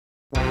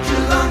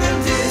Geelong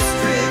and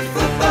District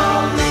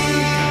Football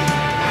League.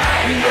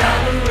 We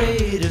are the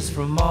Raiders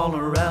from all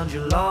around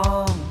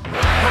Geelong.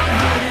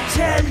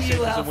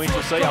 And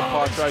Winchelsea,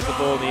 umpire throws the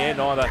ball in the air.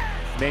 Neither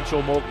Mensch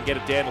or Morgan get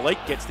it down. Leak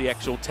gets the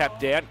actual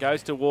tap down.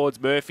 Goes towards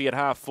Murphy at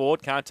half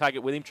forward. Can't take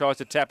it with him. Tries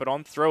to tap it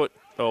on. Through it.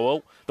 Oh,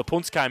 well. The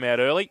punts came out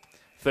early.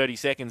 30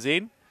 seconds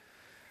in.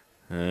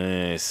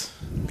 Yes.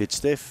 Bit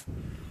stiff.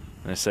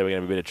 Let's see, we're going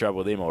to have a bit of trouble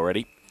with him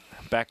already.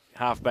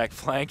 Half-back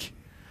flank.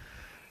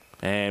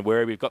 And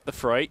where we've got the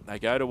free, they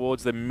go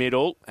towards the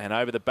middle and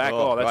over the back.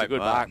 Oh, that's a good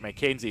mark.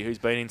 McKenzie, who's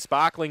been in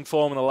sparkling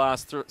form in the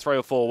last 3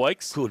 or 4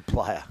 weeks. Good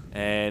player.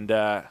 And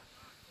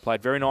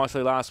played very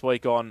nicely last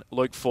week on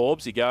Luke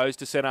Forbes. He goes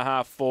to centre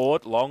half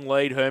forward. Long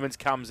lead. Hermans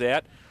comes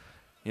out.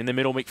 In the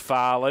middle,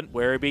 McFarlane.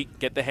 Werribee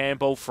get the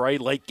handball free.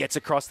 Leak gets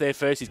across there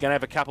first. He's going to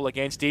have a couple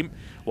against him.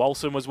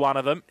 Walson was one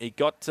of them. He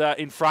got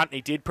in front.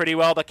 He did pretty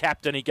well, the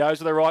captain. He goes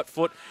with the right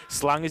foot.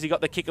 Slung as he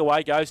got the kick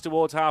away. Goes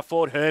towards half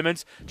forward.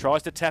 Hermans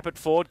tries to tap it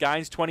forward.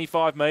 Gains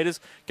 25 metres.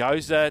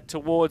 Goes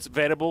towards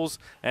Venables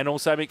and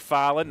also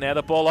McFarlane. Now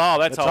the ball. Oh,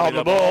 that's holding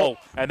the ball.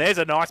 And there's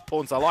a nice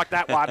punt. I like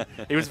that one.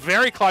 He was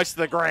very close to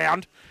the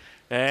ground.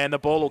 And the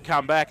ball will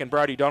come back. And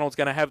Brodie Donald's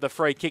going to have the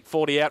free kick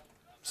 40 out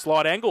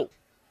slide angle.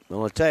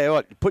 Well, I'll tell you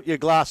what, put your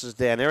glasses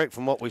down, Eric,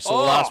 from what we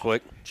saw last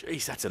week.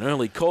 Jeez, that's an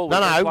early call. No,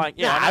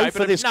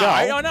 for this goal.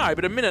 I know,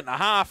 but a minute and a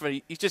half,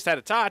 and he's just had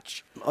a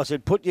touch. I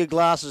said, put your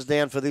glasses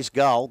down for this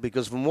goal,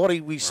 because from what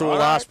we saw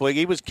last week,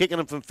 he was kicking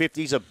them from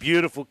 50. He's a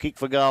beautiful kick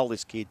for goal,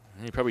 this kid.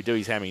 He'll probably do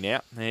his hammy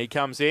now. There he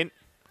comes in.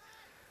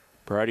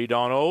 Brodie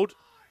Donald.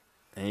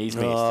 He's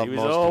missed. He was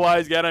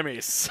always going to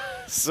miss.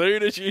 As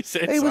soon as you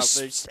said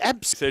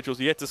something. Central's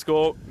yet to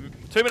score.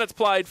 2 minutes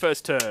played,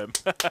 first term.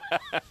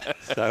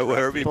 So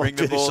Werribee bring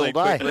the ball in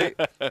quickly.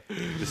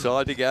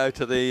 Decide to go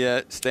to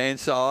the stand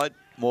side.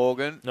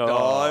 Morgan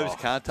dives,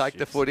 can't take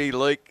the footy.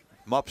 Leak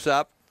mops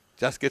up,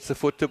 just gets the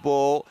foot to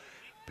ball.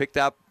 Picked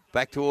up,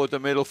 back towards the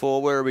middle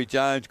for Werribee.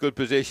 Jones, good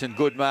position,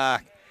 good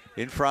mark.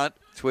 In front,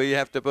 it's where you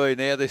have to be.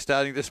 Now they're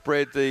starting to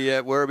spread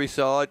the Werribee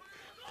side.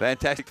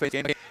 Fantastic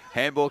defense.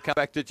 Handball come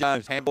back to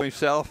Jones. Handball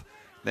himself.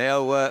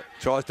 Now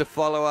tries to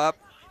follow up.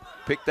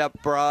 Picked up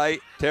Bray.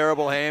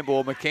 Terrible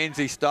handball.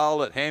 McKenzie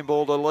stole it.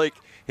 Handball to Leak.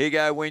 Here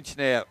go Winch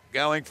now.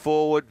 Going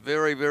forward.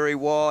 Very, very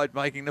wide.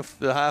 Making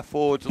the half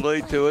forwards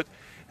lead to it.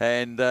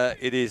 And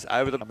it is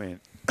over the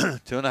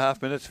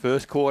 2.5 minutes,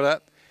 first quarter.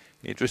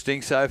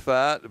 Interesting so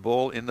far. The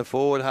ball in the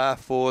forward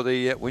half for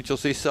the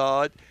Winchelsea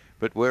side.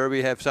 But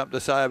Werribee have something to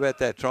say about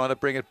that. Trying to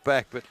bring it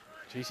back. But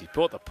jeez, he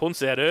brought the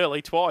punts out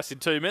early twice in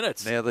 2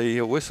 minutes. Now the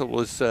whistle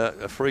was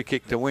a free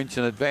kick to Winch,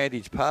 an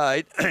advantage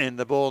paid. And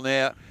the ball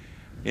now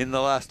in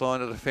the last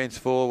line of defence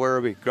for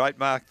Werribee. Great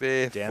mark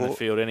there. Down the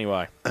field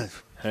anyway.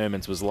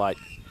 Hermans was late.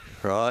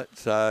 Right,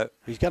 so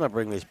he's going to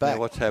bring this back.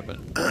 What's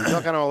happened? He's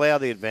not going to allow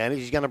the advantage.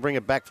 He's going to bring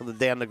it back for the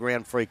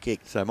down-the-ground free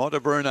kick. So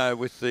Montebruno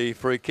with the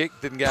free kick.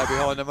 Didn't go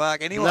behind the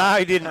mark anyway. No,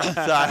 he didn't.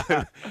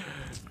 So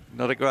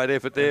not a great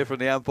effort there from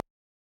the umpire.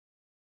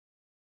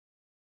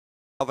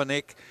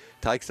 Nick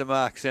takes the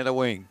mark, centre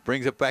wing,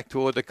 brings it back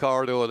toward the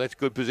corridor. That's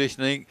good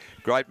positioning.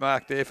 Great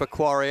mark there for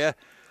Quarrier.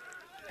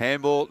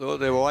 Handball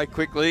their way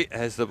quickly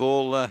as the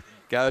ball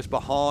goes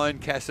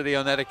behind Cassidy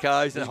on that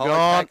occasion.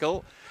 High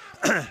tackle.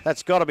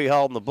 That's got to be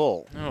holding the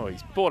ball. Oh,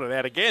 he's brought it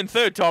out again.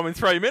 Third time in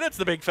 3 minutes,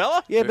 the big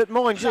fella. Yeah, but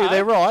mind you,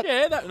 they're right.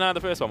 Yeah, no,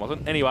 the first one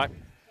wasn't. Anyway,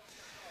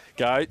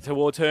 go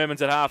towards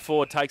Hermans at half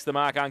forward, takes the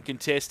mark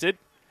uncontested.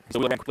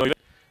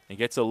 He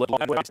gets a little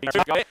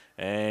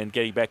and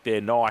getting back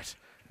there, Knight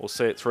will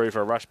see it through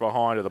for a rush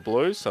behind of the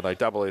Blues, so they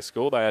double their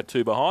score. They had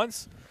 2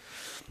 behinds.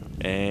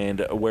 And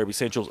Werribee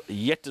Central's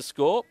yet to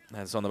score.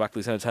 That's on the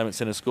Buckley's Entertainment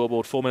Centre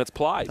scoreboard. 4 minutes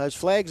played. Those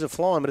flags are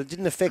flying, but it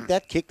didn't affect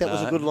that kick. That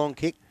was a good long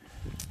kick.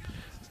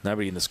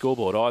 Nobody in the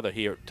scoreboard either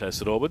here at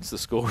St Albans. The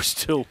score is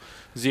still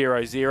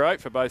 0-0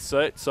 for both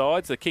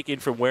sides. The kick in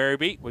from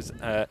Werribee was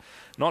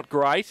not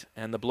great,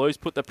 and the Blues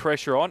put the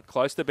pressure on.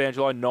 Close to the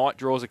boundary line. Knight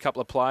draws a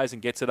couple of players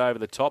and gets it over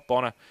the top.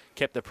 Bonner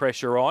kept the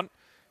pressure on.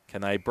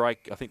 Can they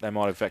break? I think they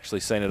might have actually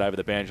seen it over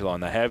the boundary line.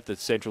 They have, the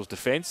Central's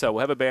defence. So we'll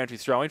have a boundary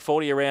throw in.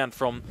 40 around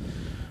from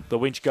the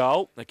Winch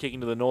goal. They're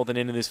kicking to the northern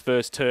end in this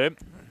first term.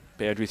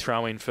 Boundary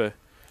throw in for,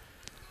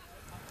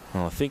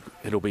 well, I think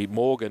it'll be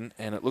Morgan,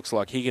 and it looks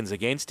like Higgins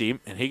against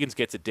him. And Higgins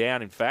gets it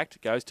down, in fact.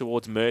 Goes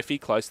towards Murphy,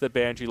 close to the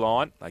boundary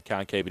line. They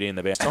can't keep it in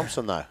the boundary.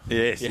 Thompson, though.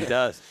 Yes, he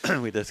does.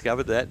 We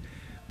discovered that.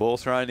 Ball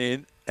thrown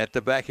in at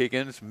the back.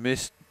 Higgins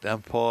missed.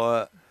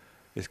 Umpire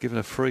is given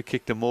a free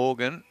kick to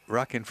Morgan.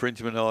 Ruck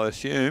infringement, I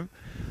assume.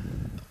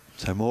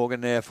 So Morgan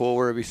now for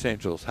Werribee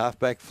Centrals.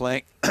 Half-back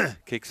flank.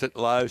 Kicks it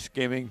low,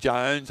 skimming.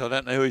 Jones, I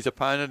don't know who his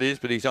opponent is,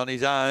 but he's on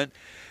his own.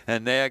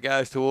 And now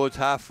goes towards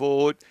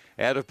half-forward.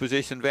 Out of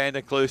position, Van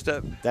der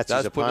Klooster.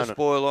 Does put a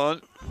spoil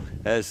on.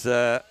 As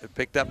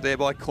picked up there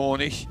by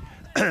Cornish.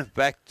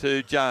 Back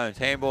to Jones.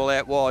 Handball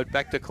out wide.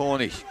 Back to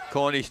Cornish.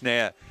 Cornish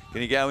now.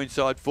 Can he go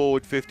inside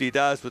forward? 50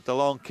 does with the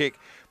long kick.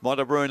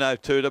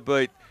 Montebruno 2 to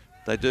beat.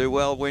 They do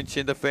well. Winch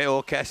in defence.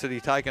 Or Cassidy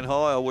taken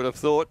high, I would have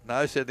thought.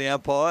 No, said the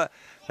umpire.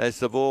 As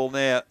the ball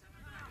now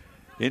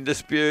in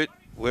dispute.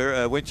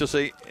 Where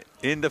Winchelsea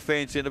in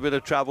defence, in a bit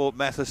of trouble.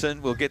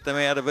 Matheson will get them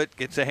out of it.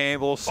 Gets a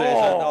handball.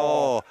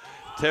 Oh,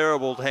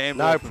 terrible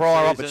handball. No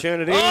prior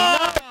opportunity.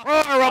 No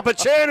prior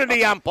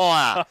opportunity,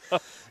 umpire.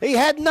 He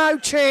had no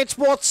chance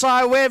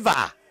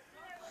whatsoever.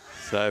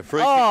 So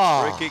free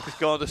kick has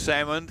gone to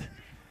Salmond.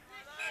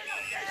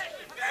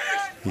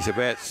 He's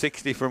about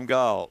 60 from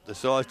goal.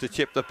 Decides to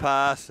chip the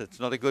pass. It's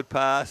not a good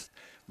pass.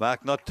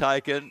 Mark not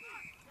taken.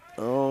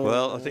 Oh.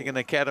 Well, I think an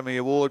Academy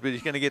Award, but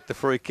he's going to get the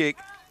free kick.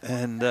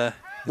 And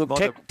look,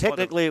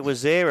 technically it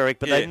was there, Eric,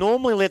 but they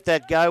normally let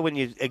that go when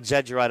you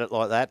exaggerate it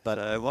like that.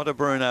 But what a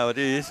Bruno it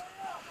is.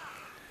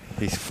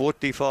 He's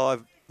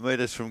 45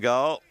 metres from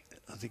goal.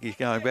 I think he's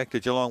going back to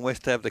Geelong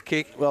West to have the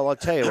kick. Well, I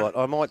tell you what,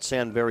 I might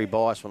sound very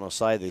biased when I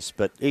say this,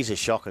 but he's a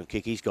shocking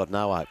kick. He's got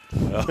no hope.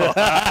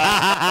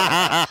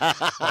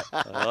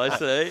 I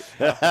see.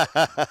 So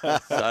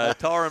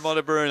Tyron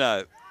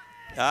Montebruno,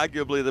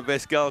 arguably the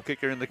best goal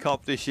kicker in the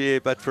comp this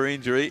year, but for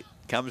injury,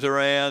 comes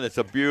around. It's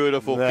a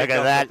beautiful kick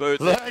off the boot.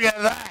 Look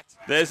at that.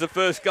 There's the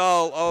first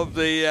goal of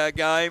the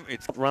game.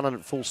 It's running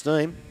at full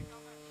steam.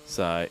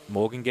 So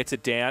Morgan gets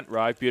it down,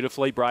 rode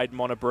beautifully. Braden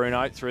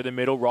Montebruno through the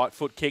middle, right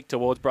foot kick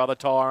towards brother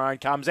Tyrone,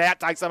 comes out,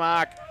 takes the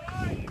mark.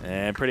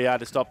 And pretty hard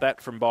to stop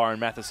that from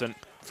Byron Matheson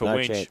for No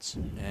Winch. chance.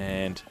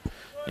 And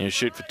he'll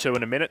shoot for 2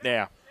 in a minute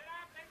now.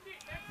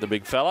 The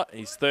big fella,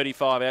 he's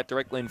 35 out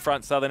directly in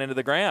front, southern end of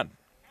the ground.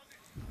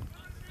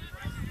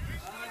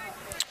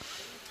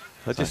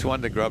 I just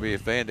wonder, Grubby, if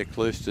Van der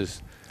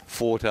Klooster's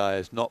forte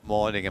is not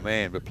minding a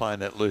man, but playing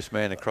that loose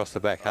man across the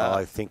back half.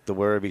 I think the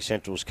Werribee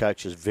Central's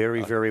coach is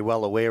very, very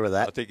well aware of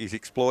that. I think he's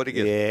exploiting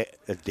it. Yeah,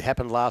 it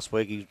happened last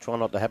week. He's trying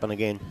not to happen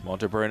again.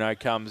 Montebruno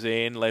comes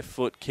in, left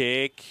foot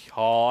kick,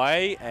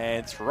 high,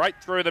 and straight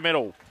through the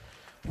middle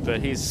for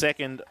his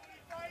second.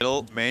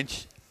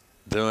 Mensch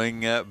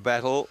doing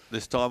battle,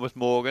 this time with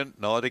Morgan.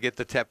 Neither get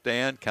the tap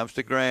down, comes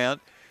to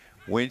ground.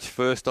 Winch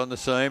first on the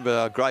scene,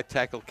 but a great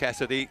tackle,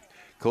 Cassidy.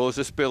 Cause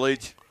a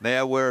spillage.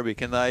 Now Werribee,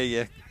 can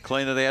they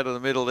clean it out of the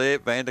middle there?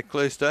 Van der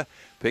Klooster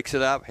picks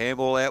it up,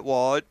 handball out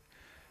wide.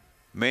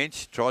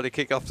 Mensch tried to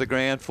kick off the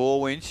ground for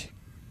Winch.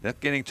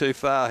 Not getting too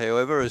far,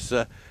 however, as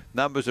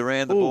numbers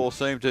around the ball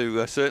seem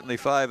to certainly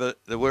favour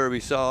the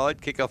Werribee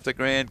side. Kick off the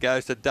ground,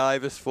 goes to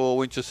Davis for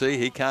Winchelsea.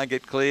 He can't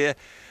get clear.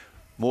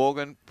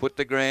 Morgan put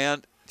the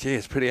ground. Gee,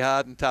 it's pretty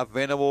hard and tough.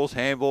 Venables,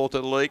 handball to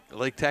Leak.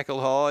 Leak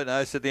tackle high.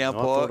 No, said the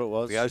umpire. I thought it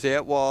was. Goes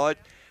out wide.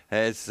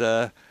 Has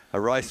a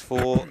race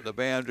for the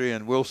boundary,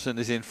 and Wilson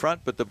is in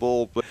front, but the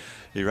ball,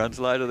 he runs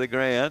low to the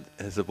ground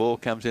as the ball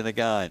comes in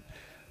again.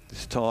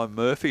 This time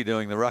Murphy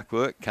doing the ruck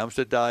work, comes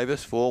to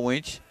Davis for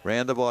Winch,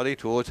 round the body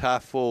towards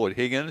half forward.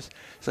 Higgins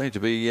seems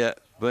to be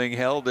being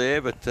held there,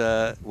 but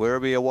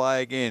Werribee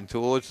away again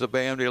towards the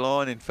boundary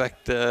line. In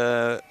fact,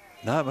 no,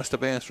 it must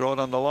have bounced right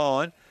on the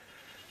line.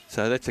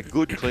 So that's a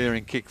good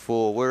clearing kick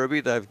for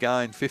Werribee. They've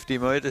gained 50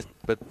 metres,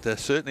 but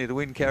certainly the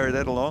wind carried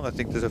that along. I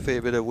think there's a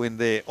fair bit of wind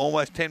there.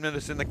 Almost 10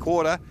 minutes in the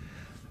quarter.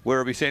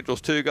 Werribee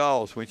Central's 2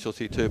 goals,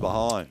 Winchelsea 2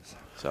 behind.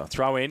 So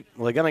throw in.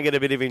 Well, they're going to get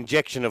a bit of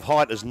injection of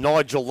height as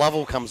Nigel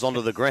Lovell comes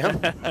onto the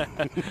ground.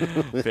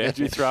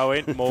 Boundary throw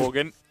in,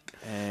 Morgan.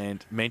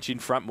 And Mensch in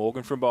front,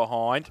 Morgan from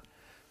behind.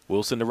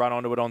 Wilson to run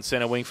onto it on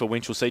centre wing for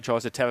Winchelsea.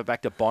 Tries to tap it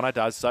back to Bonner.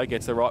 Does so.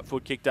 Gets the right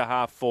foot kick to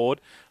half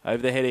forward.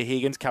 Over the head of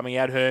Higgins. Coming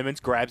out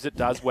Hermans. Grabs it.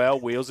 Does well.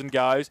 Wheels and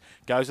goes.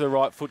 Goes to the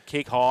right foot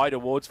kick high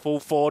towards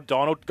full forward.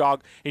 Donald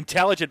Gog.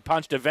 Intelligent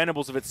punch to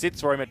Venables. If it sits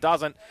for him, it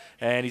doesn't.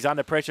 And he's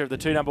under pressure of the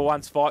 2 number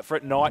 1s fight for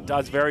it. Knight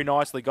does very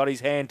nicely. Got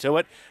his hand to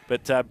it.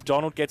 But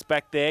Donald gets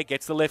back there.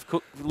 Gets the left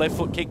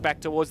foot kick back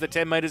towards the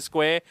 10 metre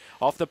square.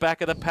 Off the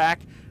back of the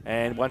pack.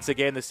 And once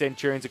again, the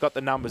Centurions have got the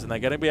numbers, and they're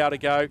going to be able to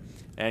go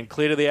and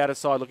clear to the outer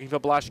side, looking for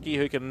Blushke,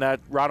 who can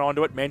run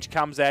onto it. Mensch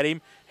comes at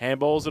him,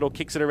 handballs it or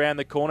kicks it around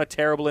the corner.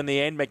 Terrible in the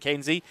end.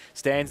 McKenzie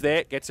stands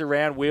there, gets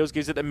around, wheels,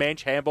 gives it to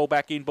Mensch. Handball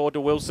back inboard to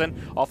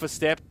Wilson. Off a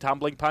step,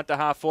 tumbling punt to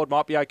half forward.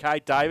 Might be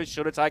okay. Davis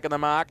should have taken the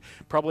mark,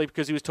 probably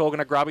because he was talking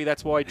to Grubby.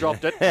 That's why he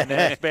dropped it. And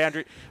now it's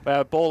boundary.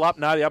 Ball up.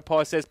 No, the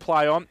umpire says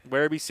play on.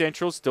 Werribee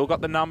Central still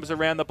got the numbers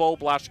around the ball.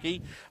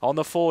 Blushke on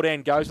the forward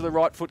end. Goes with the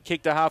right foot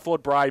kick to half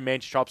forward. Bray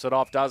Mensch chops it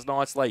off. Does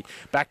nicely.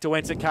 Back to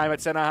whence it came at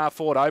centre half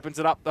forward. Opens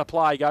it up the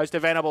play. Goes to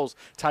Venables.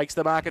 Takes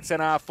the mark at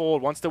centre half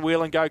forward. Wants to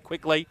wheel and go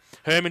quickly.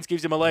 Hermans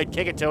gives him a lead.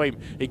 Kick it to him.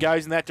 He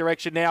goes in that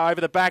direction now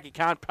over the back. He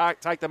can't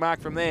take the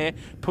mark from there.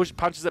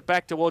 Punches it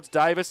back towards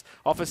Davis.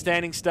 Off a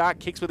standing start.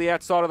 Kicks with the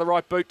outside of the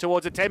right boot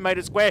towards a 10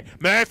 metre square.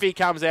 Murphy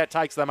comes out.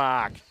 Takes the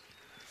mark.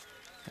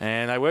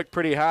 And they worked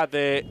pretty hard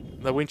there,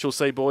 the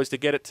Winchelsea boys, to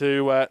get it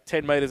to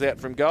 10 metres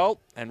out from goal.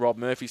 And Rob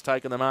Murphy's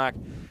taken the mark.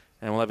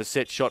 And we'll have a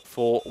set shot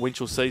for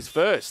Winchelsea's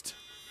first.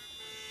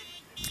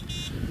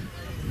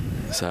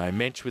 So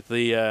Mensch with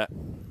the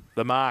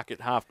mark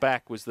at half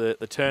back was the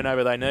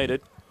turnover they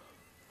needed.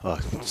 Oh,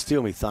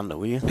 steal me thunder,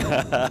 will you?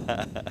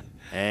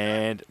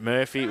 And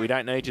Murphy, we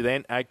don't need you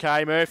then.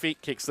 Okay, Murphy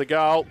kicks the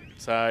goal.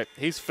 So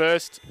his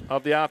first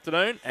of the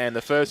afternoon and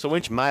the first for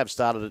Winch. May have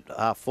started at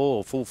half 4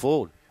 or full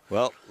forward.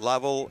 Well,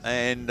 Lovell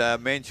and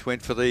Mensch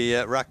went for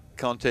the ruck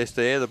contest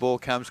there. The ball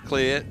comes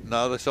clear. The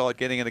other side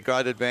getting a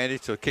great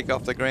advantage to kick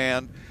off the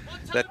ground.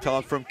 That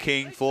time from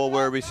King for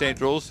Werribee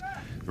Centrals.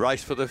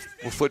 Race for the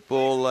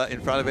football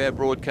in front of our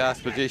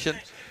broadcast position.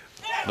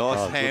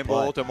 Nice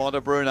handball to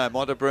Montebruno.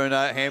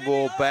 Montebruno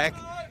handball back.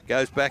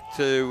 Goes back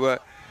to...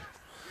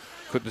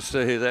 couldn't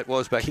see who that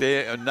was back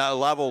there. And no,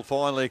 Lovell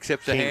finally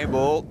accepts a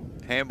handball.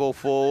 Handball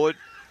forward.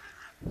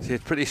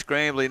 It's pretty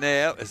scrambly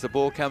now as the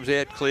ball comes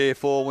out clear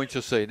for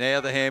Winchelsea.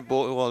 Now the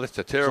handball, well, that's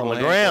a terrible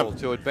handball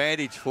to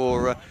advantage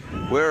for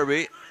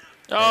Werribee.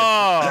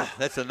 Oh!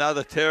 That's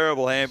another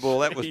terrible handball.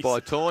 That was by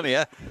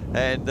Tornier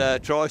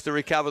and tries to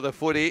recover the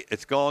footy.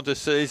 It's gone to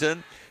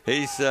Season.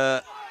 He's,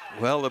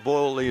 well, the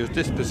ball, he was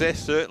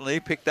dispossessed certainly.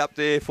 Picked up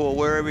there for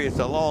Werribee. It's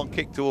a long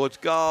kick towards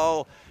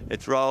goal.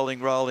 It's rolling,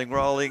 rolling,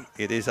 rolling.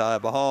 It is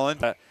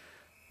behind.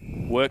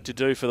 Work to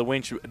do for the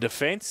Winch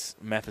defence.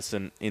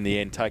 Matheson in the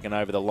end taken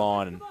over the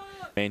line and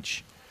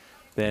Mensch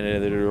then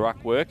the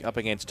ruck work up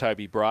against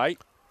Toby Bray.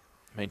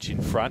 Mensch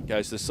in front,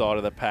 goes to the side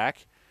of the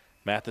pack.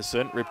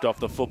 Matheson ripped off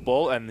the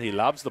football and he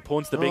loves the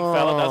punts, the big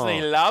fella, doesn't he?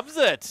 He loves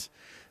it.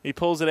 He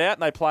pulls it out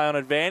and they play on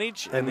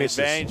advantage and the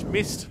advantage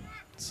missed.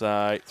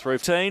 So through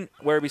 15,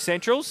 Werribee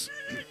Centrals.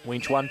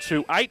 Winch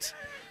 1-2-8.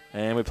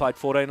 And we played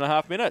 14 and a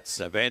half minutes.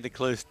 So Van der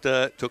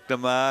Kloot took the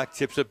mark,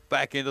 tips it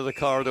back into the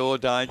corridor.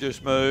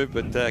 Dangerous move,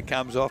 but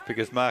comes off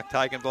because mark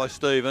taken by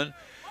Stephen.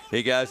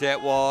 He goes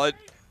out wide.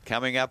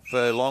 Coming up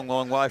a long,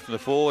 long way from the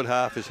forward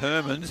half is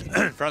Hermans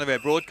in front of our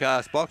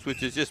broadcast box,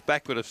 which is just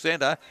backward of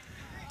centre.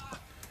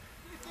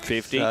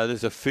 50. So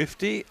there's a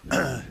 50.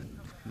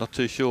 Not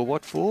too sure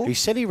what for. He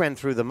said he ran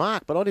through the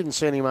mark, but I didn't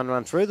see anyone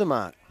run through the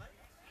mark.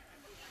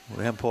 Well,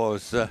 the umpire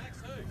was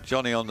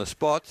Johnny on the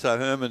spot, so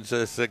Hermans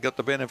has got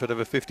the benefit of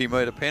a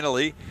 50-metre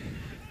penalty.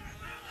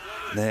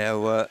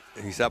 Now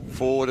he's up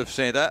forward of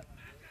centre.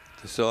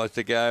 Decides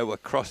to go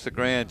across the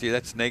ground. Gee,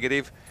 that's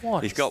negative.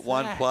 He's got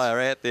one player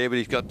out there, but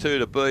he's got two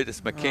to beat.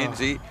 It's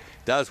McKenzie.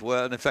 Does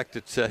well. And in fact,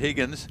 it's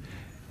Higgins.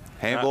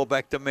 Handball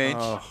back to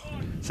Mensch.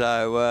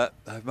 So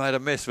they've made a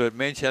mess of it.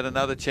 Mensch had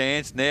another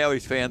chance. Now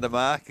he's found the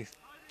mark.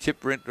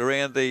 Chip went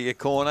around the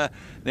corner.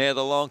 Now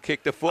the long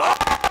kick to foot.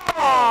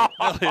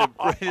 A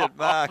brilliant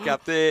mark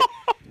up there.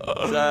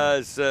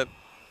 So,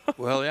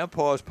 well, the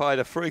umpire's paid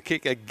a free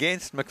kick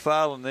against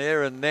McFarlane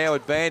there, and now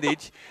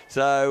advantage.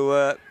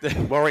 So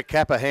Warwick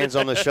Kappa, hands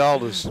on the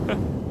shoulders.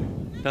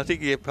 I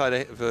think he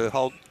paid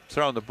for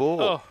throwing the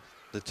ball. Oh.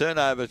 The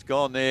turnover's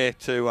gone there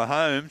to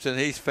Holmes, and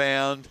he's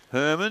found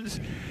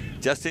Hermans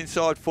just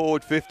inside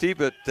forward 50,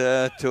 but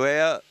to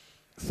our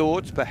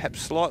thoughts,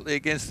 perhaps slightly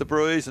against the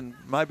bruise, and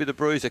maybe the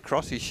bruise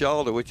across his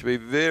shoulder, which would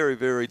be very,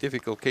 very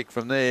difficult kick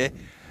from there.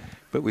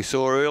 But we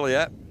saw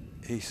earlier,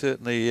 he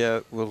certainly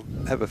will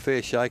have a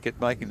fair shake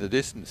at making the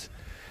distance.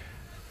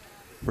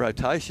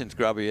 Rotations,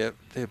 Grubby, there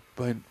have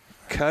been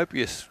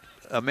copious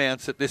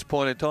amounts at this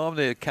point in time.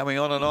 They're coming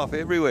on and off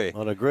everywhere.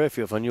 I'd agree with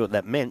you if I knew what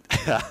that meant.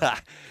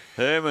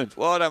 Hermans,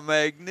 what a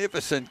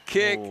magnificent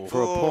kick.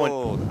 For a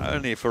point.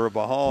 Only for a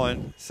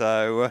behind.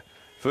 So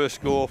first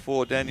score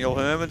for Daniel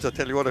Hermans. I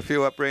tell you what, a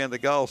few up round the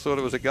goal. Thought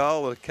it was a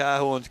goal. The car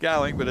horn's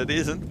going, but it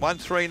isn't.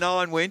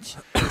 139 Winch.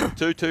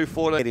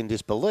 2-2-14. In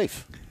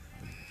disbelief.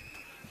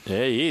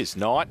 Yeah, he is.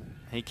 Knight,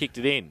 he kicked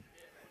it in.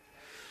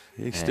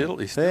 He's still.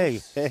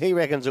 He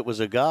reckons it was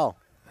a goal.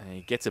 And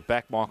he gets it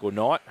back, Michael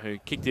Knight, who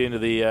kicked it into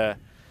the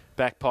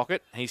back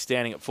pocket. He's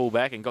standing at full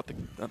back and got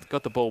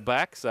the ball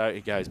back, so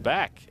he goes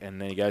back. And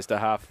then he goes to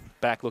half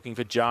back looking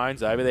for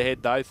Jones. Over the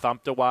head, though,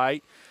 thumped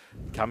away.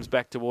 Comes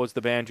back towards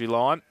the boundary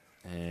line.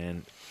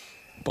 And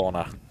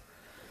Bonner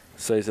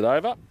sees it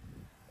over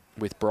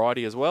with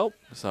Bridie as well.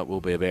 So it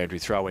will be a boundary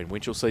throw in.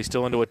 Winchelsea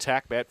still into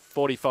attack, about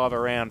 45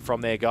 around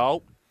from their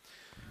goal.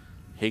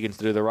 Higgins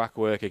to do the ruck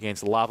work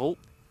against Lovell.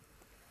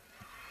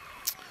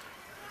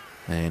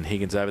 And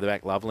Higgins over the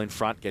back, Lovell in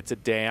front, gets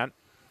it down.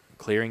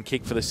 Clearing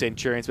kick for the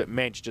Centurions, but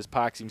Mensch just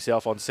parks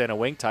himself on centre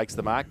wing, takes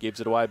the mark, gives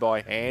it away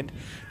by hand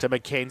to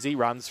McKenzie,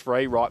 runs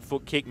free, right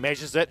foot kick,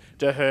 measures it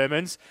to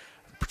Hermans.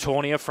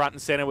 Tornier front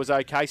and centre was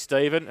okay.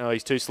 Stephen,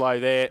 he's too slow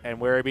there, and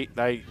Werribee,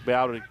 they be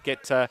able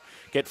to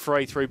get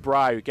free through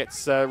Bray,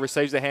 who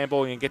receives the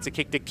handball and gets a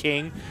kick to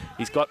King.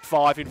 He's got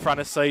 5 in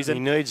front of Season.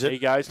 He needs it. He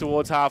goes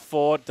towards half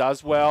forward,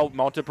 does well.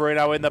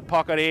 Montebruno in the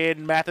pocket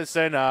in.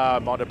 Matheson.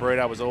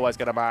 Montebruno was always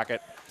going to mark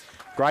it.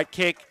 Great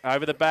kick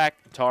over the back.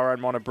 Tyrone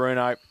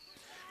Montebruno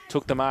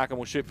took the mark and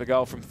will shoot for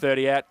goal from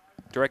 30 out,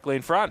 directly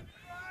in front.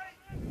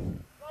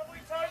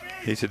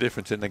 He's the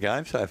difference in the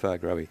game so far,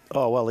 Grubby.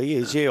 Oh, well, he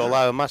is, yeah,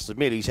 although I must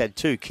admit he's had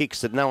 2 kicks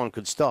that no one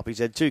could stop. He's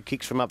had 2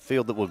 kicks from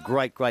upfield that were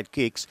great, great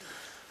kicks.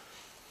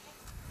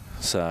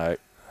 So,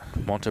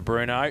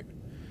 Montebruno,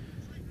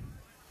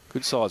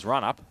 good size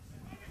run-up.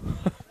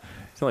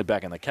 He's only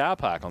back in the car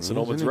park on St.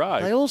 Albans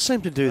Road. They all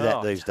seem to do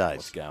that these days.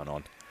 What's going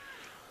on?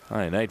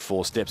 I only need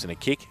 4 steps and a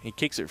kick. He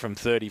kicks it from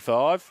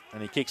 35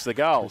 and he kicks the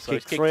goal. So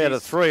he's 3 out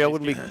of 3. I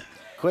wouldn't be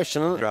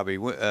questioning it. Grubby,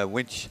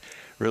 Winch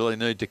really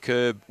need to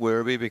curb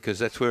Werribee because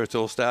that's where it's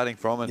all starting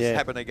from, and it's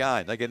happened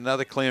again. They get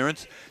another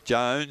clearance.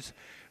 Jones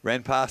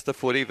ran past the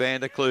footy. Van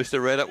der Kloot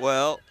read it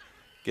well.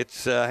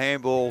 gets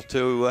handball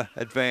to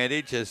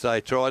advantage as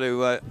they try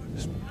to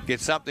get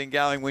something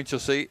going.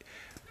 Winchelsea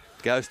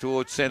goes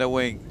towards centre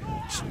wing.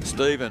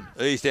 Stephen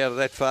eased out of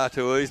that far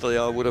too easily,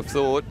 I would have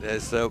thought,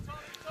 as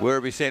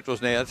Werribee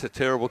Central's now. It's a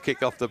terrible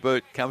kick off the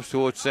boot. Comes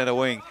towards centre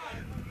wing.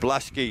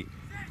 Blushke,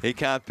 he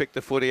can't pick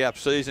the footy up.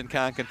 Susan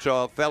can't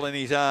control. Fell in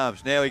his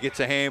arms. Now he gets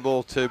a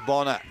handball to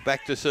Bonner.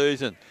 Back to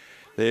Susan.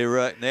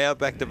 They're now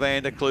back to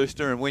Van der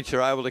Klooster, and Winch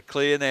are able to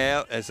clear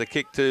now as the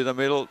kick to the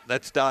middle.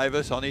 That's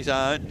Davis on his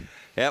own.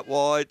 Out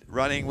wide,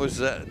 running was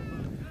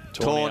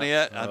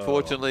Tornia.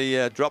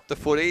 Unfortunately, dropped the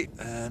footy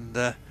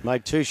and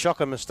made 2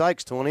 shocker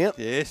mistakes. Tornia.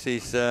 Yes,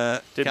 he's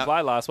didn't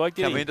play last week,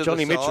 did he?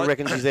 Johnny Mitchell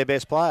reckons he's their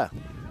best player.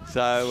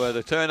 So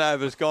the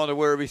turnover's gone to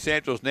Werribee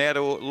Centrals. Now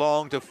to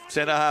Long to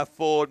centre half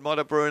forward.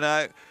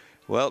 Montebruno,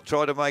 well,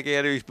 tried to make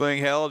out he's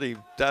being held. He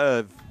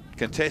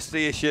contests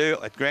the issue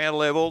at ground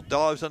level,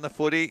 dives on the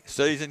footy.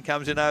 Season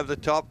comes in over the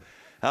top.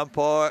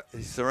 Umpire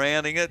is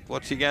surrounding it.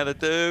 What's he going to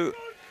do?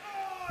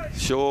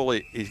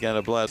 Surely he's going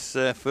to blow.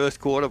 First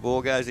quarter,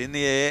 ball goes in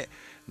the air.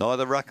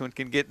 Neither ruckman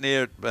can get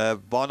near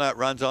it. Bonner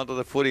runs onto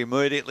the footy,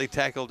 immediately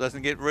tackled,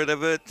 doesn't get rid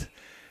of it.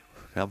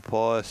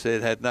 Umpire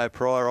said had no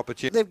prior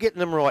opportunity. They're getting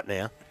them right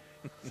now.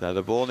 So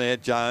the ball now,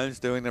 Jones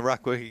doing the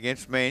ruck work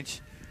against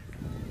Mensch.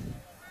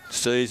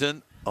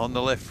 Season on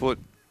the left foot.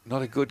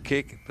 Not a good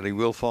kick, but he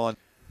will find.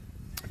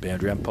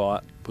 Boundary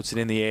umpire puts it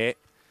in the air.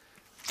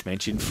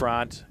 Mensch in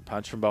front.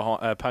 Punch from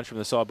behind. Punch from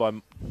the side by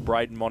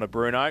Braden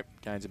Montebruno.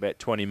 Gains about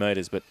 20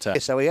 metres, but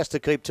so he has to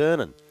keep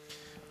turning.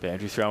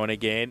 Boundary throwing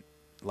again.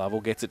 Lovell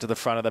gets it to the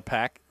front of the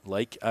pack.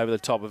 Leak over the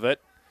top of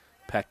it.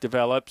 Pack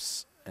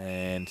develops,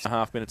 and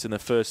 1.5 minutes in the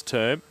first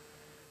term.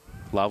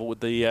 Lovell with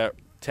the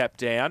tap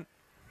down.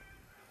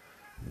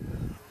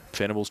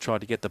 Venables tried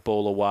to get the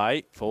ball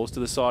away. Falls to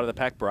the side of the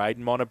pack.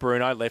 Braden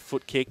Montebruno, left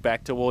foot kick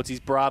back towards his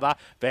brother.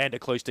 Van der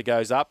Klooster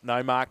goes up.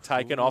 No mark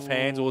taken. Off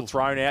hands or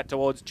thrown out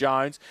towards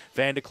Jones.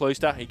 Van der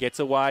Klooster, he gets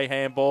away.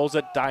 Handballs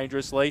it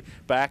dangerously.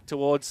 Back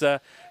towards Van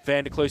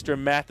der Klooster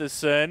and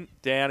Matheson.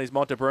 Down is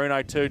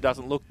Montebruno too.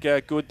 Doesn't look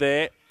good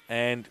there.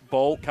 And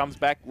ball comes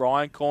back.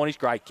 Ryan Cornish,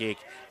 great kick.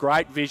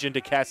 Great vision to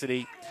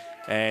Cassidy.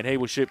 And he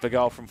will shoot for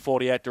goal from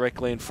 48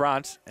 directly in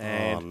front.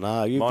 And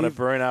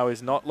Montebruno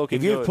is not looking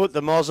good. If you put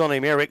the Moz on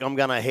him, Eric, I'm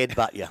going to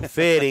headbutt you.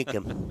 Fair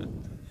dinkum.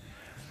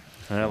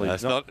 Well,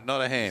 it's not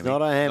a hammy. It's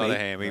not a hammy. Not a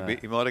hammy. No.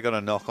 He might have got a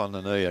knock on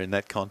the knee in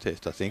that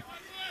contest, I think.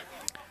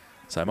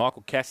 So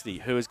Michael Cassidy,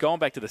 who has gone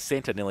back to the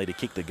centre nearly to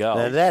kick the goal.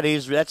 Now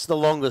that's the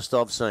longest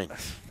I've seen.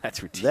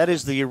 That's ridiculous. That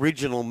is the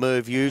original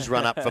Merv Hughes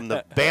run up from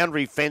the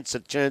boundary fence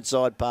at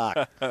Churnside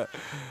Park.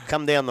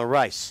 Come down the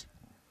race.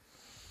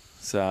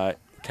 So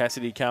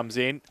Cassidy comes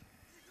in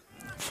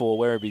for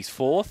Werribee's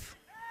 4th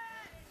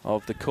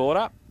of the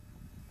quarter.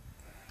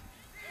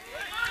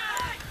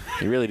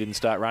 He really didn't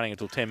start running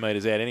until 10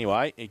 metres out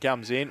anyway. He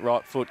comes in,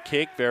 right foot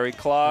kick, very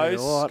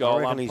close. Yeah, right.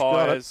 Goal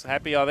umpire's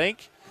happy, I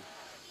think.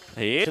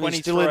 He is. He's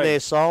still in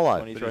there solo.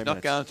 But he's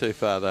not going too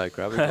far though,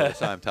 Grubby, by the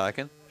same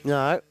token.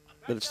 No,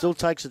 but it still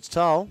takes its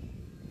toll.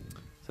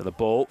 So the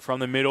ball from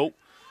the middle.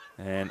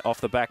 And off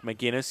the back,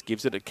 McGuinness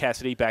gives it to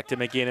Cassidy. Back to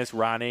McGuinness,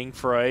 running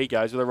free.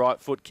 Goes with a right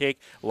foot kick.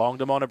 Long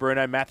to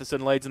Montebruno.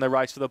 Matheson leads in the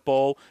race for the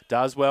ball.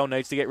 Does well.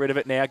 Needs to get rid of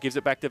it now. Gives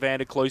it back to Van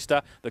der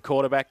Klooster. The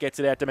quarterback gets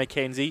it out to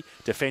McKenzie.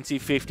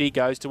 Defensive 50.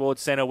 Goes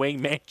towards centre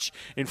wing. Mensch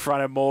in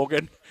front of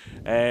Morgan.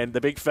 And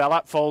the big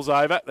fella falls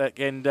over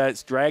and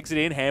drags it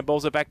in.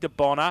 Handballs it back to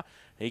Bonner.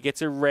 He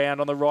gets around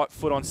on the right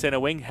foot on centre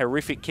wing.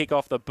 Horrific kick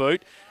off the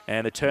boot.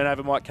 And the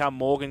turnover might come.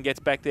 Morgan gets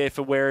back there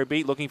for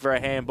Werribee, looking for a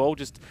handball.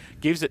 Just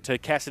gives it to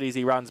Cassidy as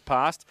he runs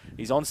past.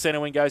 He's on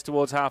centre wing, goes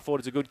towards half forward.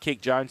 It's a good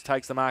kick. Jones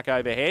takes the mark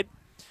overhead.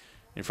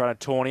 In front of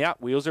Tornia.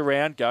 Wheels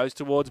around, goes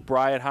towards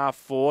Bray at half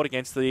forward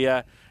against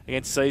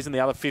Season, the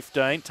other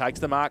 15. Takes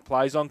the mark,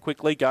 plays on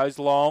quickly, goes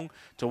long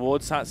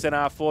towards centre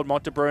half forward.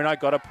 Montebruno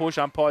got a push.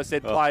 Umpire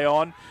said play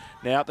on.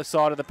 Now at the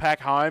side of the pack,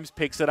 Holmes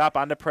picks it up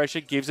under pressure,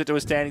 gives it to a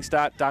standing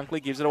start.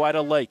 Dunkley gives it away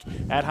to Leak.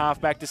 At half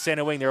back to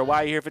centre wing. They're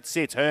away here if it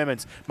sits.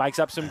 Hermans makes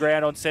up some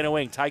ground on centre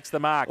wing, takes the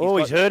mark.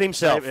 He's hurt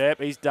himself. Yep,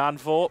 he's done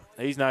for.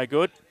 He's no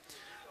good.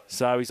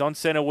 So he's on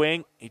centre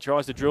wing. He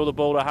tries to drill the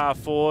ball to half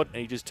forward, and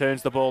he just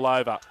turns the ball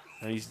over.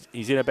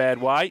 He's in a bad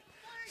way.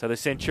 So the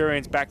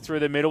Centurions back through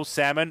the middle.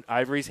 Salmon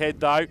over his head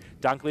though.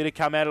 Dunkley to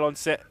come out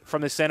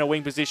from the centre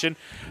wing position.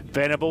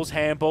 Venables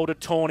handball to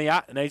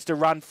Tornia. Needs to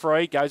run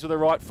free. Goes with a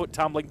right foot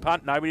tumbling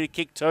punt. Nobody to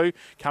kick to.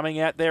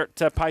 Coming out there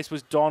at pace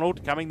was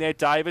Donald. Coming there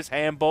Davis.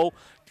 Handball.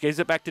 Gives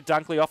it back to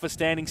Dunkley off a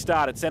standing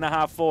start at centre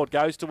half forward.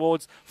 Goes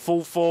towards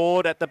full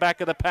forward at the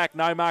back of the pack.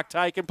 No mark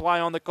taken. Play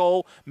on the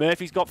call.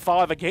 Murphy's got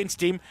 5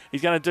 against him.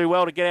 He's going to do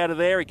well to get out of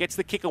there. He gets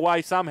the kick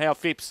away somehow.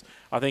 Phipps,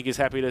 I think, is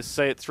happy to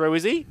see it through,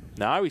 is he?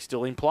 No, he's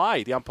still in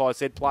play. The umpire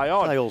said play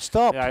on. They all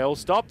stopped. They all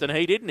stopped, and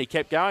he didn't. He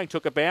kept going.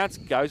 Took a bounce.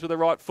 Goes with a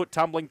right foot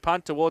tumbling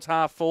punt towards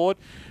half forward.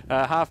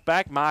 Half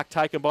back. Mark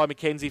taken by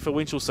McKenzie for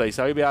Winchelsea.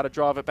 So he'll be able to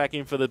drive it back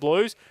in for the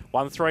Blues.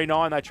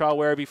 1-3-9. They trail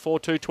Werribee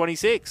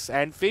 4-2-26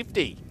 and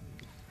 50.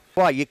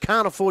 play. You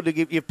can't afford to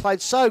give. You've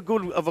played so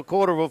good of a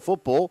quarter of a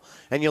football,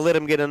 and you let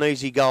them get an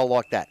easy goal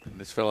like that. And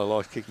this fellow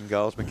likes kicking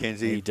goals,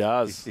 Mackenzie. He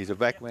does. He's a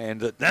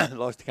backman that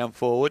likes to come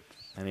forward.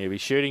 And he'll be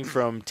shooting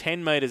from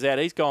 10 metres out.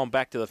 He's gone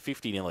back to the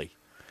 50 nearly.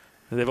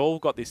 They've all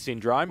got this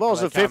syndrome. What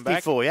was the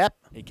 50 for, Yap?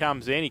 He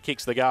comes in, he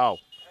kicks the goal.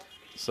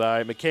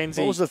 So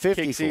Mackenzie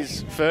kicks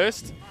his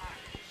first.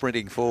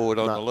 Sprinting forward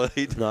on the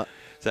lead. No.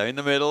 So in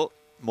the middle,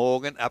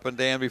 Morgan up and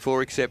down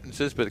before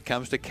acceptances, but it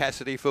comes to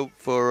Cassidy for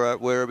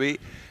Werribee.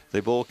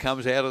 The ball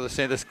comes out of the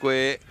centre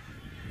square.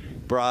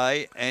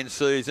 Bray and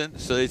Susan.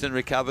 Susan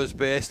recovers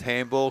best.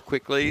 Handball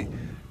quickly.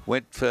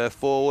 Went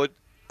forward.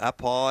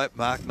 Up high,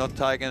 Mark not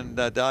taken.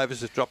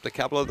 Davis has dropped a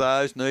couple of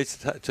those. Needs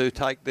to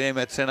take them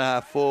at centre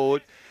half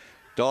forward.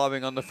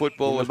 Diving on the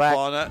football was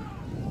Bonner.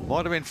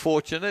 Might have been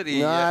fortunate.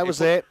 He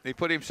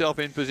put himself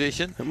in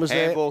position.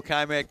 Handball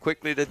came out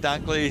quickly to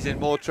Dunkley. He's in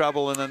more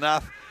trouble than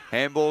enough.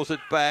 Handball's it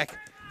back.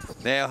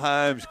 Now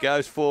Holmes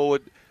goes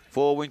forward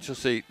for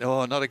Winchelsea.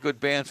 Oh, not a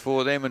good bounce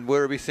for them. And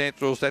Werribee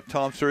Centrals that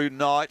time through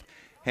Knight.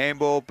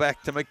 Handball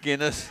back to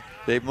McGuinness.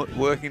 They're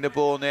working the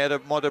ball now to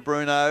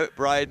Monte-Bruno.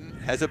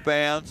 Braden has a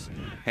bounce.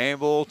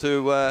 Handball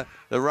to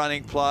the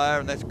running player,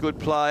 and that's good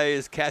play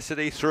as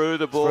Cassidy through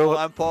the ball.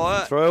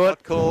 Umpire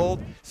not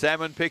called.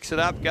 Salmon picks it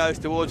up, goes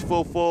towards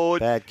full forward.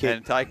 Bad kick.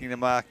 And taking the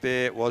mark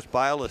there was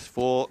Bayliss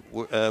for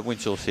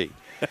Winchelsea.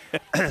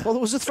 Well,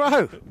 it was a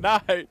throw. No,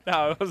 it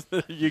was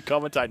you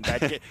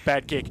commentating.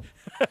 Bad kick.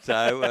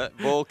 So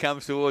ball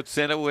comes towards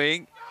centre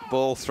wing.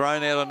 Ball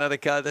thrown out on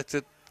Nadeko. That's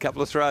a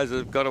couple of throws that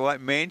have got away.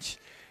 Mensch.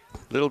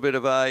 Little bit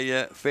of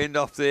a fend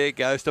off there.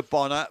 Goes to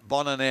Bonner.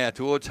 Bonner now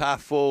towards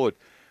half forward.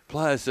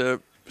 Players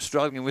are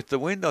struggling with the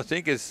wind, I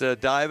think, as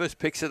Davis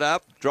picks it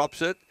up,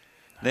 drops it.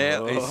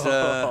 Now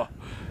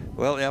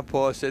well, the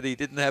umpire said he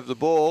didn't have the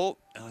ball.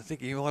 I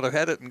think he might have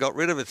had it and got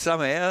rid of it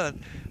somehow.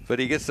 But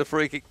he gets the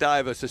free kick.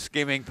 Davis, a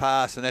skimming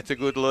pass, and that's a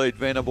good lead.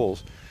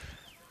 Venables.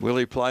 Will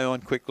he play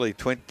on quickly?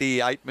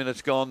 28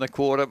 minutes gone the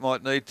quarter.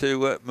 Might need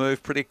to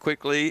move pretty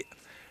quickly.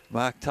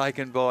 Mark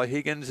taken by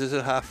Higgins as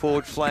a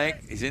half-forward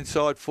flank. He's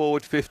inside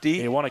forward 50.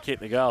 You want to kick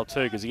the goal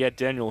too because he had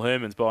Daniel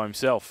Hermans by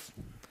himself.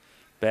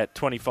 About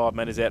 25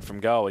 metres out from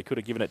goal. He could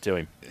have given it to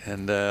him.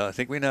 And I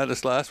think we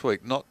noticed last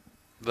week, not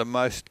the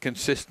most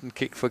consistent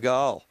kick for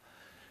goal.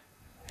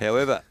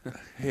 However,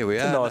 here we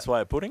are. That's a nice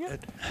way of putting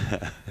it.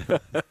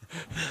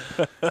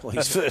 Well,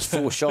 his first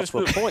 4 shots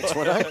were points,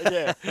 weren't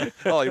they? Yeah.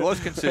 Oh, he was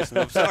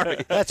consistent. I'm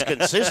sorry. That's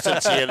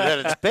consistency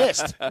at its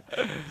best.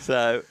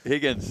 So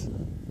Higgins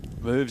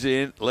moves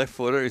in, left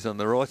footer. He's on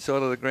the right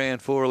side of the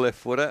ground for a left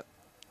footer.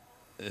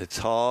 It's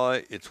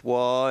high, it's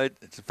wide.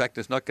 In fact,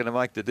 it's not going to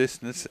make the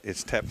distance.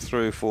 It's tapped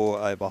through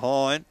for a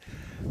behind.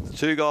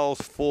 2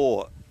 goals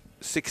for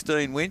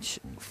 16 Winch,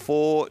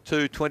 4-26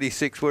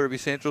 Werribee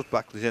Centrals.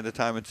 Buckley's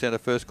Entertainment Centre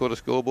first quarter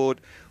scoreboard.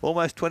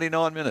 Almost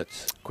 29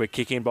 minutes. Quick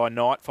kick in by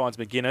Knight, finds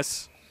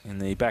McGuinness in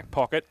the back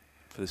pocket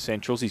for the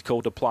Centrals. He's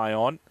called to play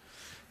on.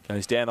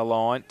 Goes down the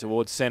line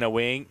towards centre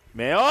wing.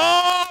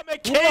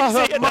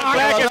 Mackenzie in the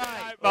back of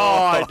the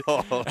mind.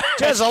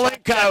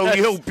 Jezelenko,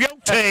 you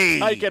beauty.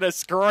 Taking a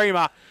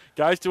screamer.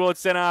 Goes towards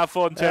centre half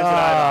forward and turns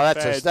it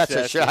over. That's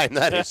a shame,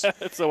 that is.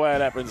 That's the way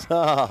it happens.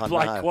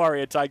 Blake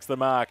Warrior takes the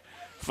mark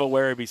for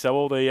Werribee. So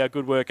all the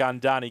good work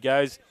undone. He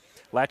goes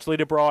Latchley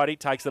to Bridie,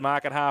 takes the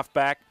mark at half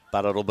back.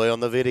 But it'll be on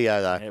the video,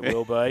 though. It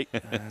will be.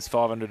 It's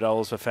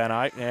 $500 for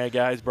Fano. There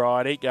goes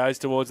Bridie. Goes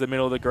towards the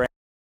middle of the ground.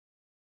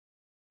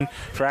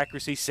 For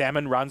accuracy,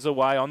 Salmon runs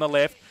away on the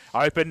left.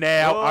 Open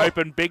now.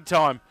 Open big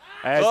time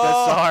as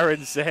the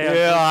siren sounds.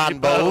 Yeah,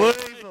 unbelievable.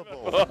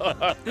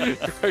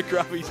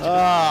 Grubby's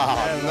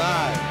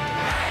The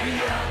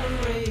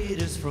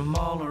Raiders from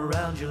all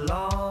around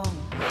Geelong.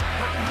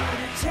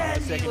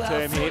 Second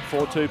term here,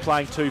 4-2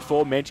 playing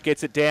 2-4. Mensch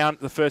gets it down.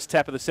 The first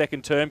tap of the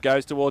second term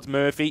goes towards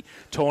Murphy.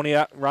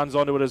 Tornier runs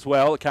onto it as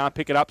well. Can't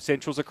pick it up.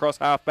 Central's across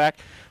half back.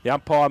 The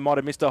umpire might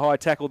have missed a high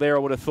tackle there, I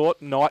would have thought.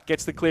 Knight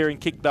gets the clearing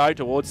kick, though,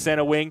 towards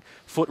centre wing.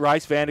 Foot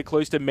race, Van der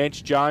Kloos to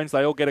Mensch, Jones.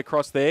 They all get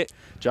across there.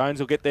 Jones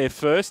will get there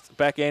first.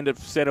 Back end of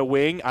centre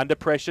wing. Under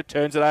pressure.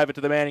 Turns it over to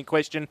the man in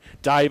question.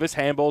 Davis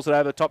handballs it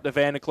over the top to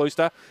Van der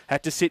Kloos.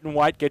 Had to sit and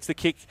wait. Gets the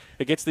kick.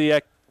 It gets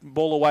the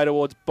ball away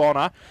towards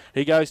Bonner.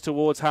 He goes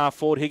towards half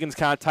forward. Higgins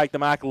can't take the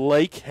mark.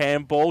 Leak,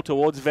 handball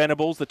towards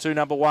Venables, the 2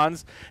 number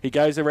 1s. He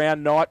goes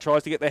around Knight,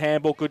 tries to get the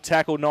handball. Good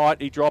tackle, Knight.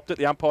 He dropped it.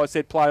 The umpire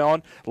said play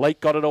on. Leak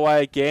got it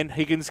away again.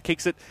 Higgins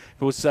kicks it.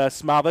 It was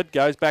smothered.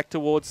 Goes back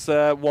towards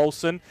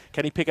Walson.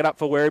 Can he pick it up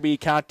for Werribee? He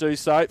can't do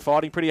so.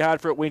 Fighting pretty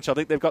hard for it, Winch. I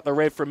think they've got the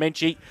rev from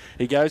Menchie.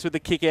 He goes with the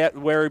kick out,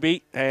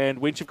 Werribee, and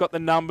Winch have got the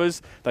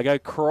numbers. They go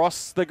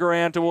cross the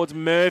ground towards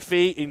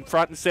Murphy. In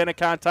front and centre,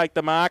 can't take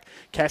the mark.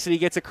 Cassidy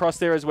gets across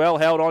there as well.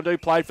 Held on to,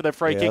 played for the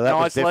free kick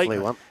nicely.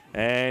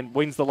 And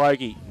wins the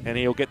Logie. And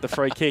he'll get the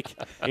free kick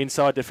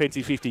inside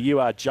defensive 50. You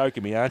are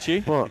joking me, aren't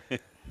you? What?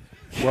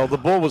 Well, the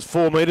ball was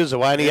 4 metres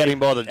away and he had him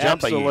by the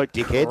jumper, absolute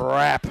you dickhead.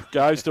 Crap.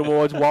 Goes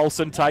towards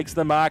Walson, takes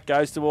the mark,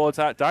 goes towards...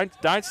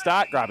 Don't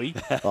start, Grubby.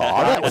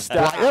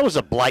 That was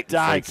a blatant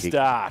Don't free kick.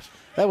 start.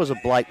 That was a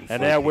blatant.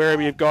 And now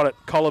Werribee have got it.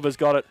 Colliver's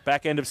got it.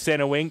 Back end of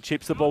centre wing.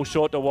 Chips the ball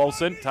short to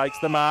Walson. Takes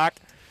the mark.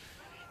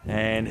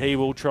 And he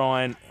will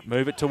try and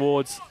move it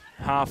towards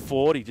half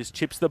forward. He just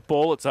chips the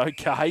ball. It's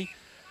okay.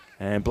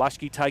 And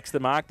Blushke takes the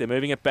mark. They're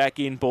moving it back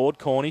inboard.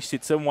 Cornish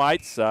sits and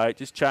waits. So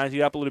just changing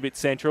it up a little bit,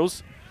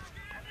 Centrals.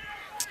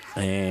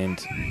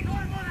 And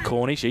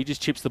Cornish, he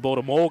just chips the ball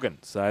to Morgan.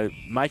 So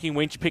making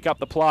Winch pick up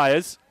the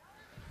players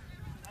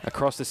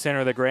across the centre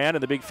of the ground.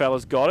 And the big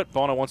fella's got it.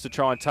 Bonner wants to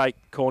try and take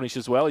Cornish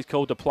as well. He's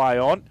called to play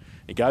on.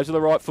 He goes with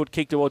the right foot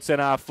kick towards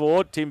centre half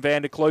forward. Tim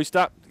van der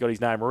Klooster. He's got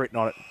his name written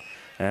on it.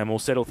 And we'll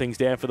settle things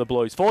down for the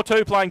Blues.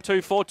 4-2 playing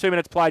 2-4, 2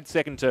 minutes played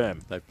second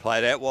term. They've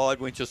played out wide,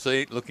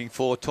 Winchelsea, looking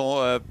for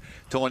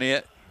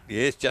Tournier.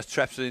 Yes, just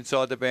traps it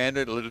inside the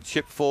boundary. A little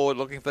chip forward,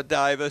 looking for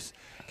Davis.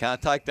 Can't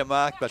take the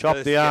mark, but chop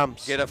the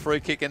arms. Get a free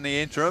kick in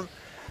the interim.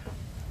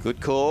 Good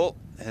call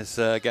as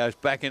goes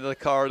back into the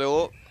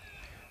corridor.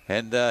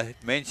 And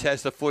Mensch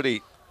has the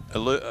footy.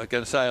 I'm going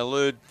to say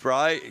elude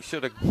Bray. He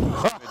should have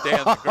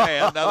down the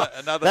ground.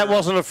 Another that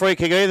wasn't a free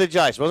kick either,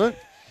 Jace, was it?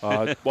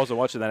 I wasn't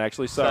watching that,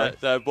 actually. So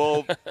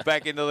ball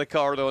back into the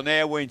corridor.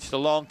 Now Winch, the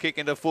long kick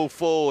into full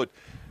forward.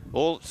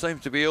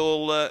 Seems to be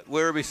all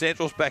Werribee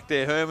Centrals back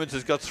there. Hermans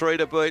has got 3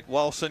 to beat.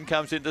 Walson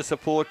comes into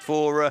support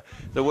for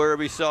the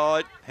Werribee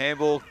side.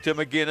 Handball to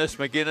McGuinness.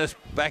 McGuinness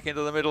back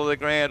into the middle of the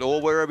ground.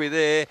 All Werribee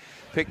there.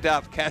 Picked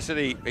up.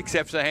 Cassidy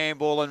accepts the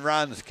handball and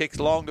runs. Kicks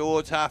long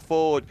towards half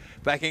forward.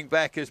 Backing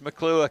back is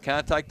McClure.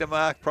 Can't take the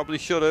mark. Probably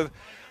should have.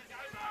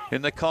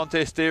 In the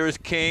contest there is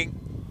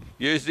King.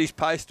 Used his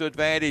pace to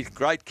advantage.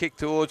 Great kick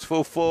towards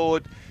full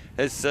forward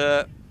as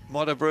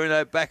Motta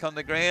Bruno back on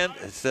the ground.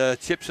 As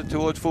chips it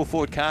towards full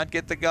forward. Can't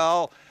get the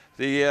goal.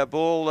 The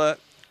ball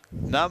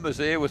numbers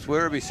there with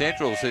Werribee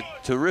Centrals.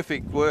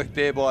 Terrific work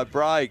there by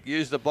Bragg.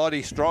 Used the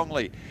body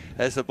strongly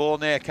as the ball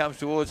now comes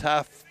towards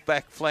half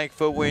back flank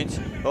for Winch.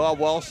 Oh,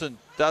 Walson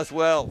does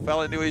well.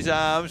 Fell into his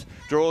arms.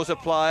 Draws a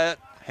player.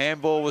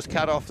 Handball was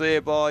cut off there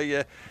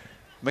by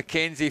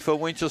Mackenzie for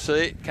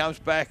Winchelsea. Comes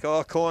back.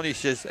 Oh,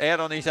 Cornish is out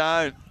on his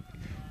own.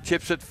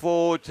 Chips it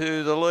forward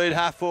to the lead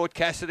half forward.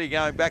 Cassidy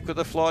going back with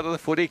the flight of the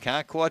footy.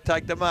 Can't quite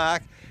take the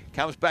mark.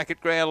 Comes back at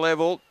ground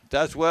level.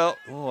 Does well.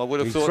 Oh, I would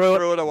have thought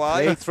threw it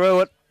away. He threw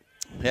it.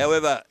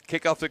 However,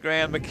 kick off the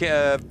ground.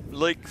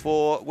 Leak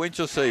for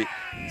Winchelsea.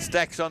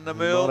 Stacks on the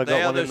mill.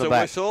 Now there's a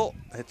whistle.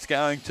 It's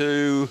going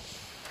to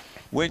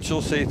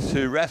Winchelsea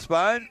to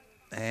Rathbone.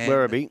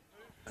 Werribee.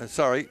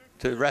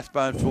 To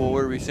Rathbone for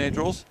Werribee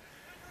Centrals.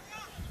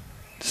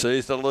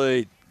 Sees the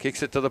lead.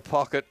 Kicks it to the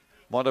pocket.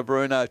 Motta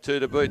Bruno 2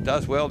 to boot.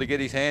 Does well to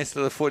get his hands to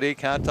the footy.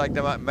 Can't take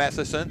them up.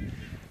 Matheson.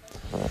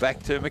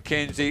 Back to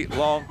Mackenzie.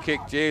 Long kick.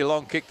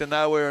 Long kick to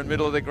nowhere in the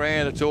middle of the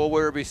ground. It's all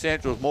Werribee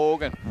Centrals.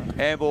 Morgan.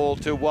 Handball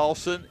to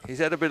Walson. He's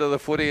had a bit of the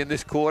footy in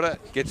this quarter.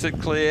 Gets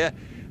it clear.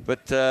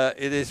 But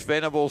it is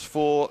Venables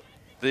for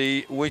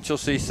the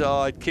Winchelsea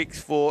side. Kicks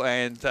for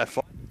and...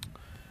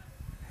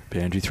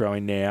 boundary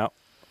throwing now.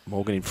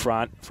 Morgan in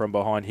front from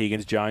behind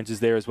Higgins. Jones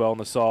is there as well on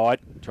the side.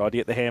 Tried to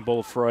get the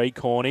handball free.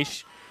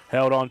 Cornish.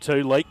 Held on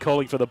to Leak,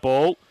 calling for the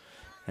ball.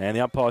 And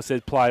the umpire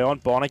says play on.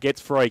 Bonner gets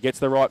free, gets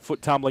the right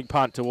foot tumbling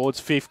punt towards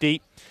 50.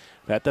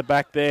 At the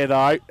back there,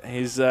 though,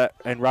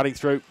 and running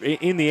through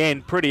in the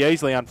end pretty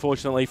easily,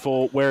 unfortunately,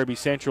 for Werribee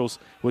Centrals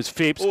was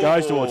Phipps.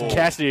 Goes towards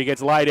Cassidy, who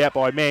gets laid out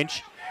by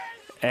Mensch.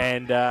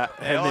 And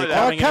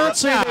I can't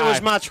see there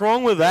was much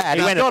wrong with that.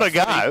 He's got to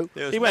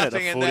go. He went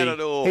nothing in that at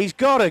all. He's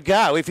got to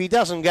go. If he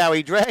doesn't go,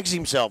 he drags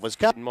himself.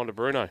 Motta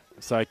Bruno.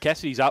 So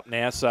Cassidy's up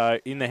now. So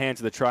in the hands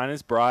of the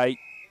trainers, Bray.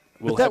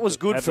 But that was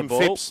good from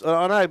Phipps.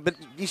 I know, but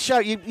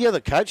you're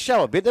the coach.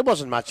 Show a bit. There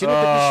wasn't much in it,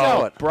 but you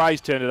show it.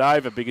 Bray's turned it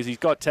over because he's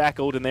got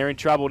tackled and they're in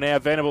trouble now.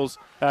 Venables,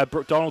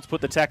 Donald's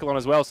put the tackle on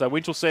as well. So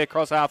Winchelsea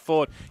across half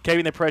forward,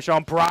 keeping the pressure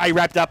on. Bray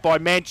wrapped up by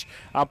Mensch.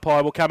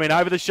 Umpire will come in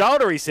over the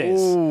shoulder, he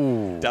says.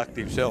 Ooh. Ducked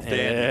himself down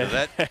into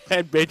that.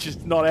 And Mensch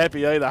is not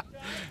happy either.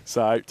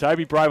 So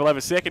Toby Bray will have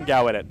a second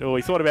go at it. Oh,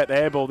 he thought about the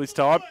handball this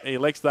time. He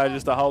elects though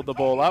just to hold the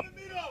ball up.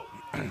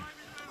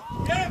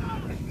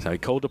 So he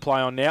called to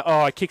play on now.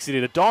 Oh, he kicks it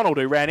into Donald,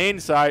 who ran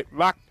in. So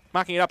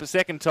mucking it up a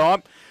second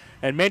time.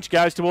 And Mensch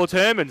goes towards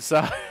Herman.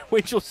 So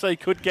Winchelsea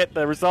could get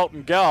the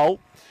resultant goal.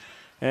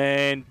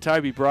 And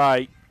Toby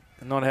Bray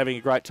not having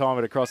a great time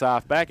at across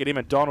half back. And him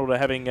and Donald are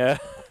having a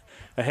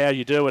how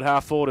you do at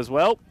half forward as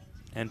well.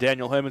 And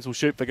Daniel Hermans will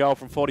shoot for goal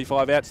from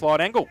 45 out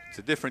slide angle. It's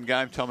a different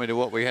game, Tommy, to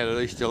what we had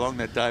at East Geelong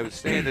that day. With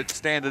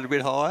standard a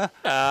bit higher.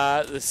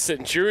 The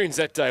Centurions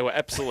that day were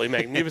absolutely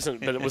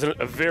magnificent, but it was a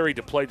very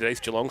depleted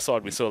East Geelong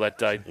side we saw that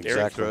day.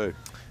 Exactly.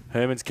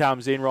 Hermans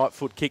comes in, right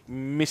foot kick,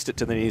 missed it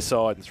to the near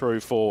side and through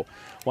for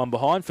one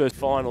behind. First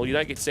final. You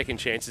don't get second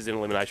chances in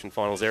elimination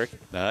finals, Eric.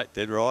 No,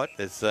 dead right.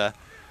 It's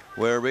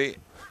Werribee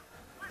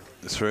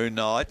through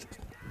Knight.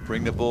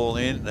 Bring the ball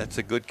in. That's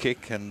a good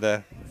kick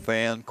and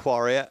found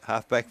Quarrier,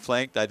 half-back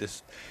flank. They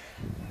just...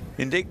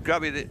 Indeed,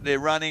 Grubby, they're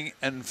running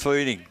and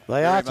feeding.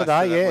 They are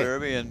today, yeah.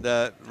 Werribee,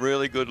 and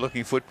really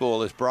good-looking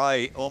football as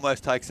Bray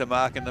almost takes the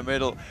mark in the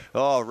middle.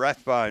 Oh,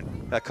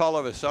 Rathbone,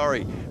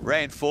 Colliver,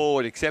 ran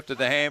forward, accepted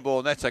the handball,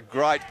 and that's a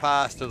great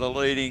pass to the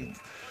leading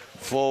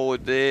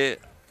forward there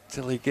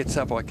till he gets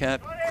up. I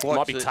can't quite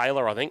Might be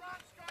Taylor, I think.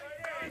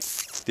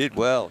 Did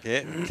well,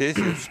 yeah. Tis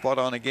spot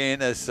on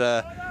again as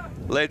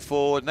led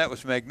forward, and that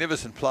was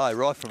magnificent play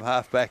right from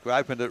half-back.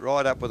 Opened it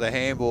right up with a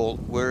handball,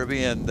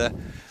 Werribee, and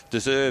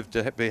deserved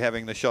to be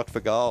having the shot for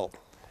goal.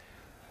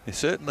 He's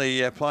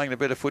certainly playing a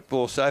bit of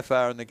football so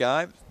far in the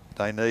game.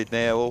 They need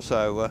now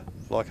also,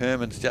 like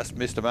Herman's just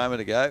missed a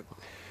moment ago,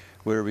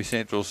 Werribee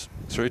Central's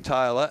through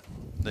Taylor,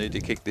 need to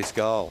kick this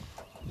goal.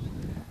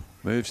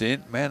 Moves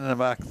in, man in the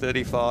mark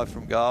 35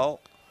 from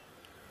goal.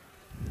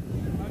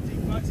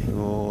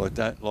 Oh, I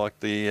don't like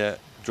the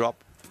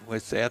drop.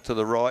 It's out to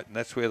the right, and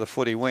that's where the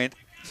footy went.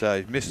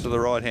 So he missed to the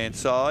right-hand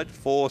side.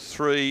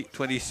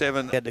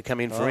 4-3-27. Had to come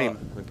in for him.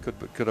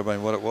 It could have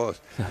been what it was.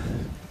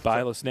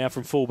 Bayliss now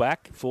from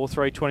fullback.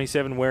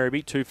 4-3-27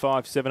 Werribee.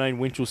 2-5-17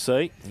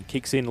 Winchelsea. He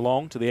kicks in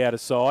long to the outer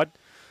side.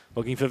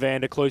 Looking for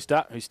Van der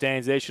Klooster, who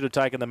stands there. Should have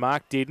taken the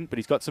mark, didn't, but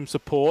he's got some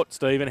support.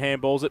 Stephen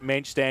handballs at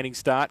Mensch, standing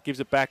start, gives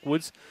it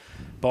backwards.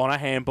 Bonner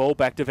handball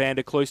back to Van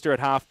der Klooster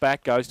at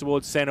half-back, goes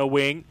towards centre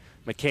wing.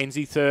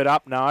 Mackenzie third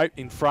up, no,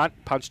 in front,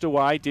 punched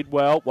away, did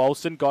well.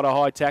 Walston got a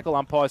high tackle,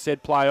 umpire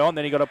said play on,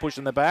 then he got a push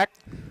in the back.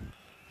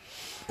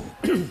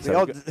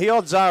 The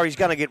odds are he's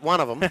going to get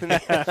one of them.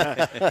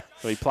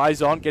 So he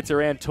plays on, gets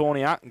around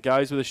Tornia and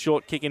goes with a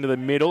short kick into the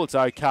middle. It's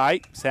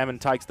okay. Salmon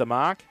takes the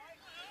mark.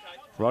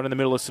 Right in the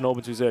middle of St.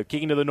 Albans reserve.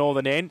 Kicking to the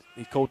northern end.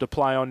 He's called to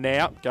play on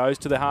now. Goes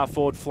to the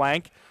half-forward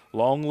flank.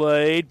 Long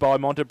lead by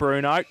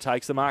Montebruno.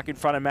 Takes the mark in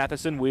front of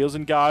Matheson. Wheels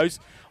and goes.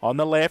 On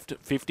the left,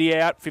 50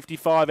 out,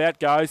 55 out,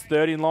 goes.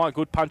 Third in line.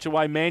 Good punch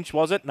away Mensch,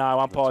 was it?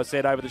 No, umpire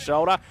said over the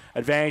shoulder.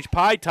 Advantage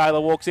paid.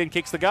 Taylor walks in,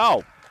 kicks the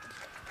goal.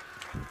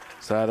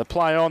 So the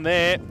play on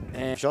there.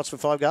 And Shots for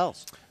 5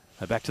 goals.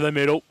 back to the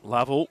middle.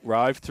 Lovell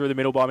rove through the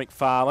middle by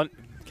McFarlane.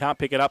 Can't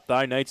pick it up,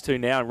 though. Needs to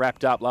now and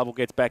wrapped up. Lovell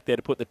gets back there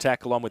to put the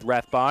tackle on with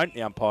Rathbone.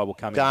 The umpire will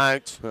come in.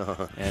 Don't.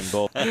 And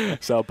ball.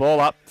 So ball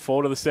up.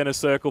 Fall to the centre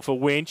circle for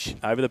Winch.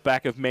 Over the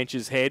back of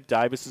Mensch's head.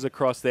 Davis is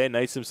across there.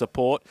 Needs some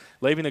support.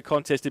 Leaving the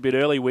contest a bit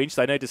early, Winch.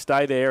 They need to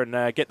stay there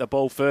and get the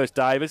ball first.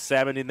 Davis.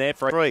 Salmon in there.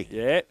 Free.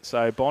 Yeah.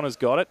 So Bonner's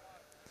got it.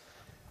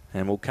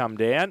 And we'll come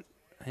down.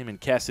 Him and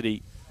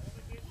Cassidy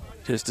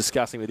just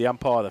discussing with the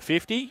umpire the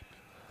 50.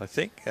 I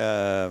think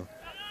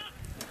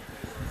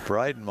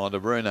Braden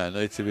Montebruno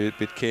needs to be a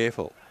bit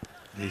careful.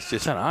 He's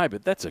just, I don't know,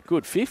 but that's a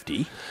good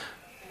 50.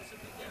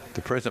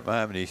 the present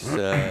moment, he's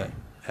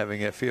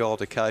having a few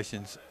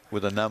altercations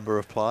with a number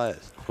of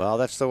players. Well,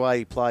 that's the way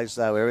he plays,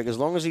 though, Eric. As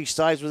long as he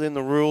stays within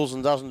the rules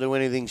and doesn't do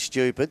anything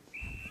stupid.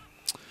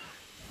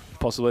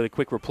 Possibly the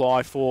quick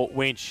reply for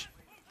Winch.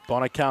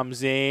 Bonner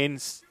comes in,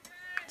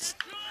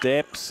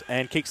 steps,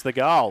 and kicks the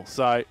goal.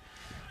 So,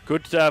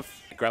 good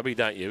Grubby,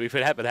 don't you? If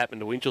it happened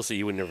to Winchelsea,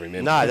 you wouldn't have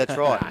remembered. No, that's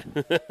right.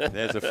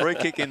 There's a free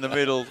kick in the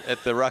middle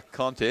at the ruck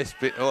contest.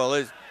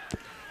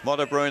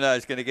 Montebruno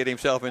is going to get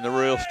himself in the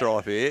real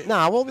strife here.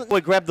 No, well,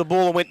 we grabbed the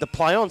ball and went to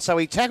play on, so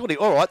he tackled it.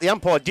 All right, the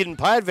umpire didn't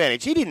pay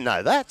advantage. He didn't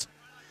know that.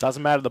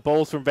 Doesn't matter. The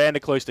ball's from Van der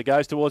Klooster.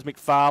 Goes towards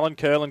McFarlane.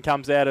 Curlin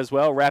comes out as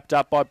well. Wrapped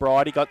up by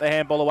Bridie. Got the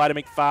handball away to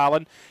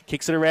McFarlane.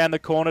 Kicks it around the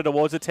corner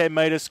towards the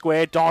 10-metre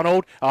square.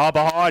 Donald. Oh,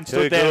 behind.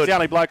 Stood there. He's the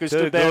only bloke who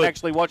stood there and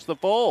actually watched the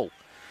ball.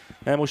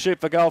 And we'll shoot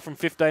for goal from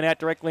 15 out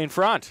directly in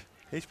front.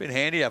 He's been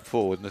handy up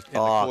forward in the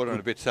quarter and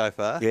a bit so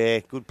far. Yeah,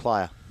 good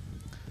player.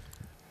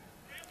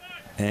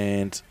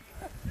 And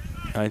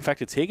in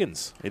fact, it's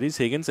Higgins. It is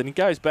Higgins. And he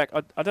goes back.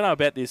 I don't know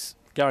about this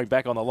going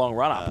back on the long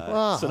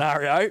run-up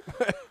scenario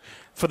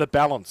for the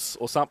balance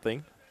or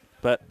something.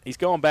 But he's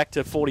gone back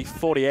to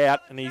 40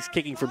 out, and he's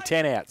kicking from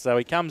 10 out. So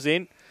he comes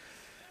in.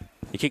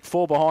 He kicked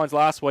 4 behinds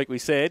last week, we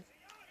said.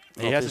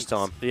 He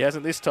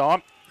hasn't this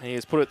time. He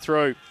has put it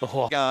through.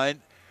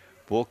 Again,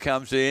 ball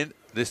comes in.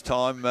 This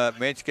time,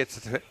 Mensch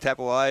gets a tap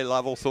away.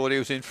 Lovell thought he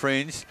was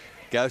infringed.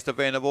 Goes to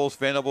Venables.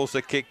 Venables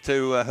a kick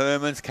to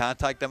Hermans. Can't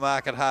take the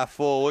mark at half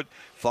forward.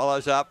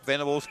 Follows up.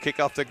 Venables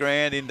kick off the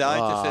ground in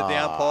danger, said the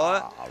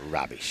umpire.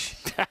 Rubbish.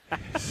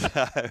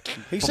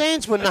 His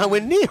hands were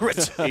nowhere near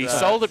it. He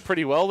sold it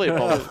pretty well there,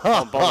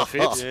 Bob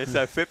Phipps. Yeah,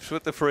 so Phipps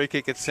with the free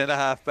kick at centre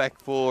half back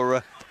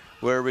for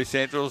Werribee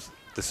Centrals.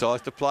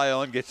 Decides to play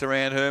on. Gets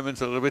around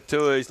Hermans a little bit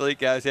too easily.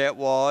 Goes out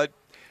wide.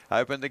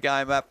 Opened the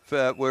game up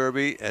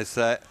Werribee as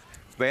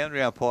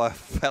boundary umpire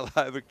fell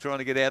over trying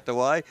to get out the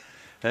way.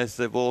 As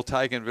the ball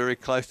taken very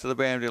close to the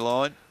boundary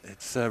line.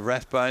 It's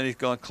Rathbone. He's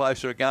gone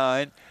closer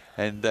again.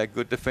 And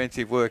good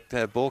defensive work.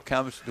 Ball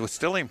comes, was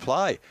still in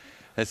play.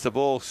 As the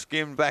ball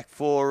skimmed back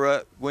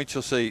for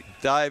Winchelsea.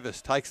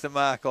 Davis takes the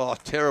mark. Oh,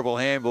 terrible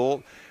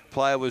handball.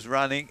 Player was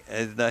running.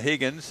 And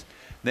Higgins.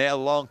 Now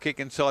long kick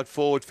inside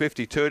forward.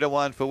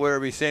 52-1 for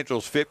Werribee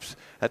Centrals. Phipps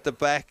at the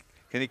back.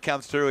 Can he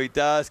come through? He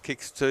does.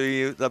 Kicks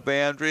to the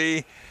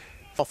boundary.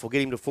 Off will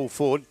get him to full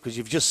forward because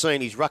you've just seen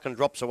his ruck and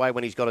drops away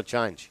when he's got to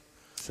change.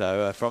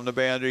 So from the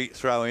boundary,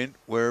 throw in.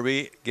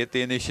 Werribee get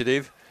the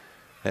initiative.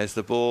 As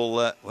the ball,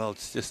 well,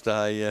 it's just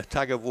a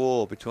tug of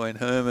war between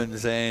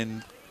Hermans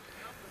and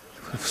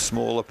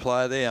Smaller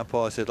player there.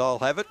 Umpire said, I'll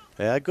have it.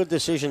 Yeah, good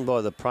decision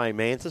by the praying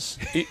mantis.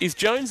 Is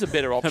Jones a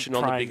better option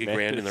on the bigger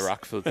ground in the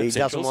ruck for the He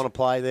Centrals? doesn't want to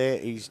play there.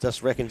 He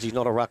just reckons he's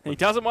not a ruckman. He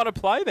doesn't want to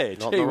play there.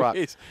 Not the ruck.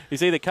 You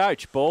see the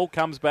coach. Ball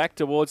comes back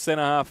towards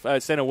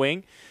centre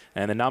wing.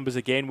 And the numbers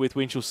again with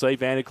Winchelsea.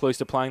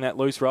 Vanderkluster playing that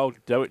loose role,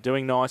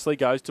 doing nicely.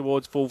 Goes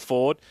towards full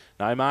forward.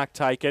 No mark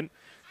taken.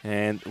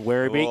 And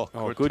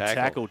Werribee, good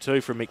tackle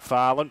too from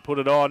McFarlane. Put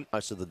it on.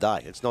 Most of the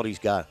day. It's not his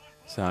go.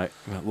 So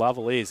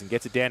Lovell is and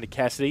gets it down to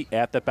Cassidy.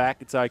 Out the back,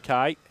 it's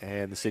okay.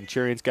 And the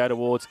Centurions go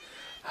towards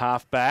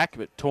half back.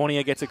 But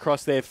Tornier gets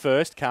across there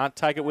first. Can't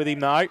take it with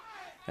him, though.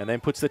 And then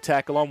puts the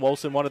tackle on.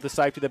 Wilson wanted the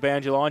safety of the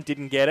boundary line.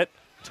 Didn't get it.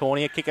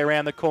 Tornier kick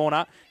around the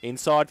corner.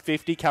 Inside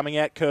 50, coming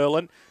out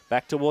Curlin.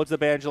 Back towards the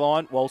boundary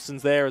line.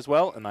 Wilson's there as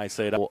well. And they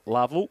see it up.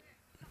 Lovell.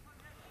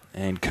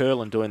 And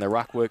Curlin doing the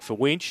ruck work for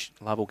Winch.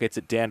 Lovell gets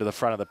it down to the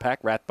front of the pack.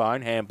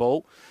 Rathbone,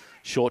 handball.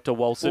 Short to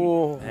Wilson.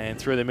 Oh. And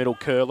through the middle,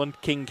 Curlin.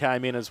 King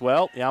came in as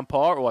well. The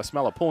umpire, I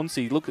smell a punce.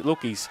 He's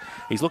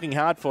looking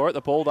hard for it.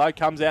 The ball, though,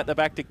 comes out the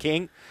back to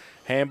King.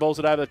 Handballs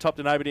it over the top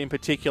to nobody in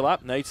particular.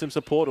 Needs some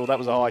support. Well, that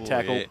was a high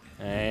tackle. Yeah.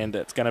 And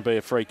it's going to be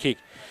a free kick.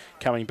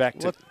 Coming back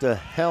to... What the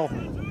hell?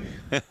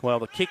 Well,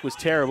 the kick was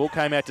terrible.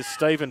 Came out to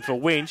Stephen for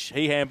Winch.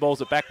 He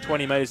handballs it back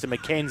 20 metres to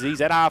Mackenzie.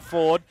 He's at half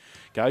forward.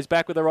 Goes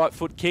back with the right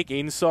foot kick.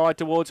 Inside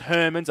towards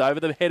Hermans. Over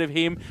the head of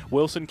him.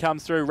 Wilson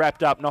comes through.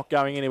 Wrapped up. Not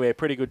going anywhere.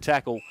 Pretty good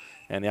tackle.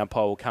 And the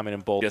umpire will come in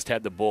and ball. Just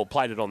had the ball,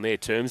 played it on their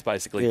terms,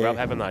 basically, Yeah. Grub,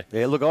 haven't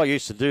they? Yeah, look, I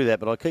used to do that,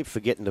 but I keep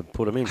forgetting to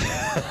put them in.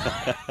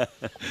 The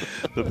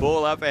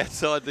ball up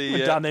outside the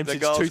We've done them the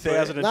since goal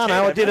 2010.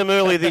 No, I did them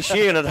earlier this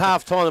year, and at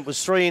half time it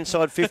was 3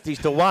 inside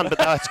 50s to 1, but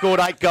they scored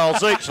 8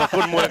 goals each, so I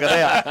couldn't work it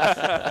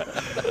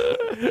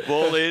out.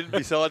 Ball in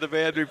beside the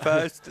boundary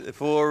post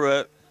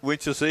for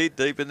Winchelsea,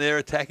 deep in their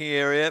attacking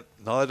area.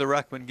 Neither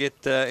ruckman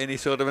get any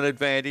sort of an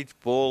advantage.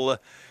 Ball,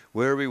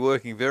 Werribee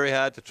working very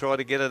hard to try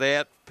to get it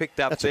out. Picked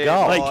up That's a there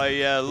goal.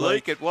 by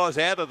Leake. It was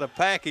out of the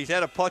pack. He's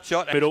had a pot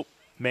shot. Middle.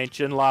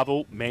 Mensch and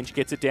Lovell. Mensch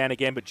gets it down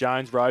again, but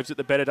Jones roves it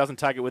the better, doesn't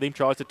take it with him,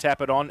 tries to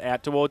tap it on,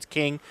 out towards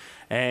King,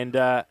 and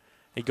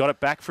he got it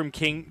back from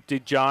King,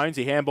 did Jones.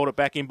 He handballed it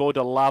back inboard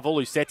to Lovell,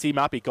 who sets him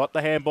up. He got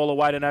the handball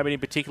away to nobody in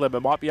particular,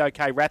 but might be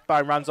okay.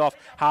 Rathbone runs off,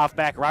 half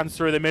back, runs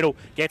through the middle,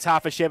 gets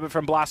half a shepherd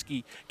from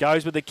Blusky,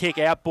 goes with the kick,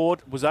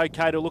 outboard, was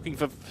okay to looking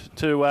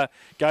to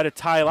go to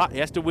Taylor. He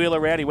has to wheel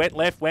around. He went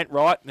left, went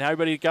right,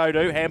 nobody to go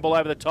to. Handball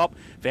over the top.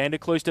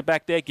 Vanderkluster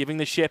back there, giving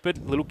the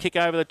shepherd. Little kick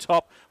over the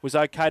top was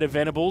okay to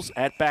Venables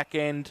at back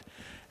end.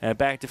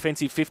 Back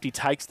defensive 50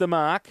 takes the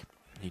mark.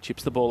 He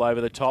chips the ball over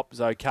the top,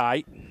 is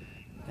okay.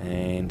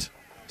 And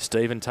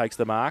Stephen takes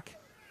the mark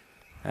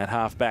at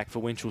half back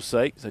for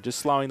Winchelsea. So just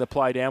slowing the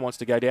play down, wants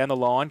to go down the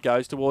line,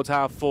 goes towards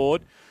half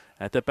forward.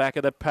 At the back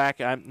of the pack,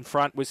 in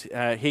front was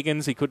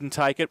Higgins. He couldn't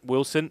take it.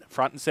 Wilson,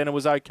 front and centre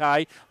was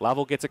okay.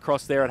 Lovell gets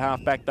across there at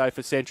half back, though,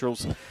 for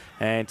Centrals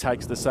and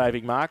takes the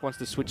saving mark. Wants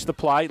to switch the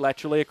play.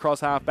 Laterally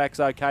across half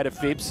back's okay to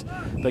Phipps,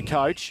 the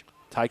coach.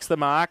 Takes the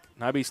mark.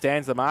 Nobody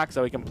stands the mark,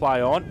 so he can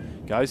play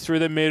on. Goes through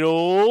the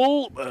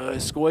middle.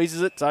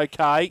 Squeezes it. It's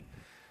okay.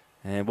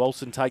 And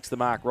Wilson takes the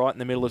mark right in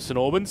the middle of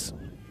St.Albans.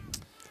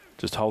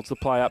 Just holds the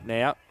play up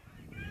now.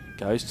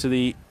 Goes to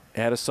the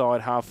outer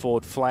side, half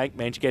forward flank.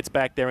 Mensch gets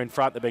back there in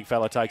front. The big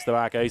fella takes the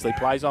mark easily.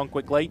 Plays on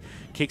quickly.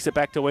 Kicks it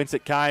back to whence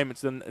it came.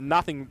 It's a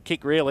nothing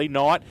kick really.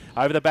 Knight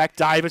over the back.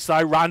 Davis,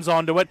 though, runs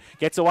onto it.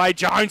 Gets away.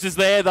 Jones is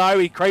there, though.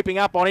 He's creeping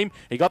up on him.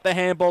 He got the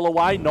handball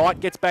away. Knight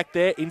gets back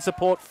there in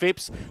support.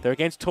 Phipps. They're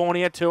against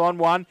Tornier.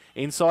 2-on-1.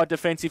 Inside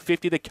defensive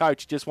 50. The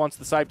coach just wants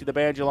the safety of the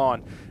boundary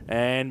line.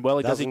 And, well,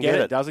 he doesn't get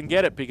it. Doesn't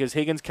get it because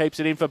Higgins keeps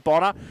it in for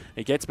Bonner.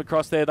 He gets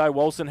across there, though.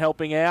 Wilson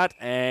helping out.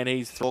 And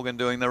he's... Morgan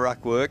doing the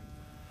ruck work.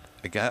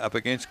 Up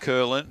against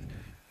Curlin.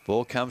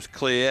 Ball comes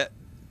clear.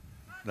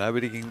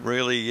 Nobody can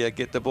really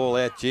get the ball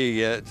out.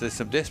 Gee, there's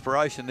some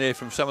desperation there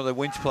from some of the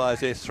Winch players.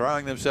 They're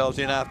throwing themselves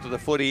in after the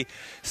footy.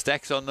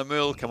 Stacks on the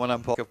mill. Come on,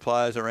 umpire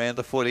players around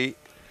the footy.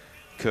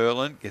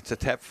 Curlin gets a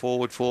tap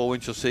forward for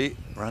Winchelsea.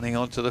 Running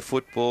onto the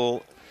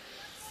football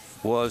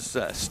was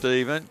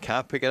Stephen.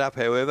 Can't pick it up,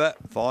 however.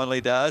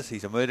 Finally does.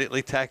 He's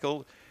immediately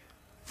tackled.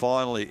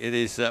 Finally, it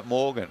is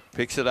Morgan.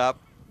 Picks it up.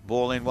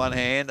 Ball in one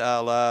hand.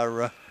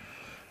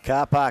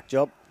 Car park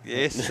job.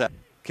 Yes.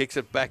 Kicks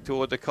it back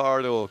toward the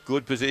corridor.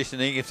 Good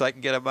positioning. If they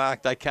can get a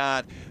mark, they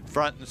can't.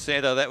 Front and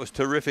centre. That was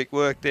terrific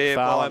work there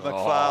by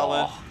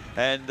McFarlane. Oh.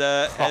 And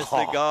has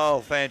the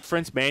goal.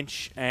 Friends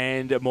Mensch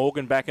and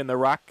Morgan back in the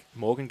ruck.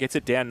 Morgan gets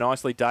it down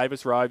nicely.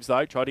 Davis roves,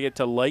 though. Tried to get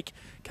to Leake.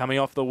 Coming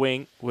off the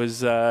wing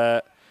was...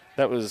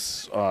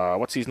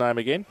 what's his name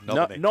again?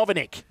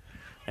 Novinek.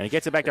 And he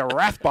gets it back to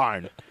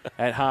Rathbone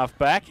at half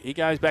back. He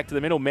goes back to the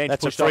middle. Mensch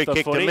That's pushed a free off the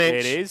kick to footy. Mensch.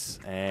 It is.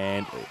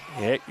 And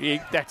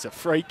that's a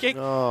free kick.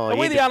 Oh, Are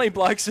we the only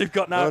blokes who've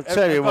got an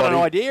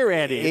idea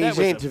around here? He's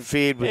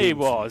interfered with He him.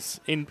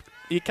 was.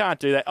 You can't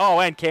do that. Oh,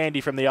 and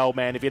candy from the old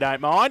man, if you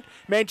don't mind.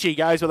 Menchie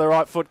goes with a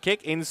right foot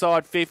kick,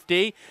 inside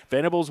 50.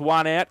 Venables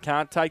one out,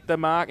 can't take the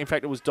mark. In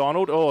fact, it was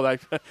Donald. Oh, they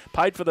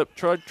paid for the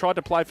tried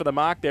to play for the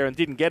mark there and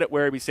didn't get it,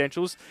 Werribee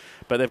Centrals.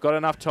 But they've got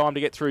enough time to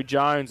get through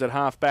Jones at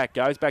half back.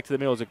 Goes back to the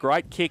middle. It's a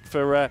great kick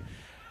for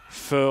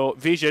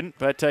Vision,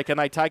 but can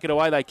they take it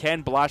away? They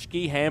can.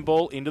 Blushke,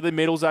 handball into the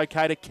middle's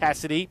okay to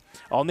Cassidy.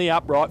 On the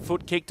upright,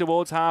 foot kick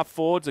towards half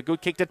forwards. A good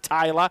kick to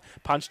Taylor.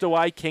 Punched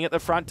away, King at the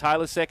front.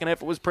 Taylor's second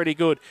effort was pretty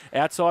good.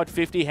 Outside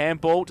 50,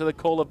 handball to the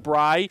call of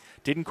Bray.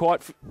 Didn't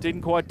quite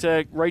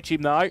reach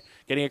him though.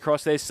 Getting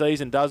across their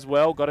season does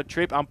well. Got a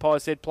trip. Umpire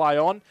said play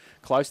on.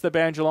 Close to the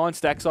boundary line,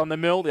 stacks on the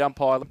mill. The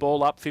umpire, the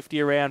ball up 50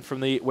 around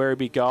from the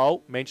Werribee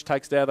goal. Mensch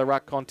takes down the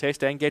ruck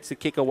contest and gets the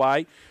kick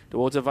away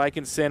towards a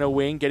vacant centre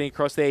wing. Getting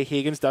across there,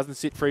 Higgins doesn't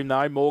sit for him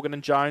though. Morgan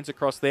and Jones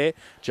across there.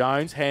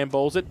 Jones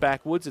handballs it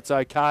backwards. It's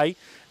okay.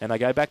 And they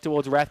go back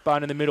towards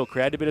Rathbone in the middle.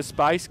 Create a bit of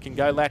space. Can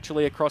go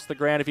laterally across the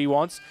ground if he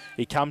wants.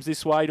 He comes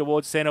this way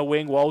towards centre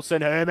wing.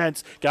 Walson,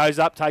 Hermans goes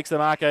up, takes the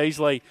mark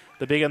easily.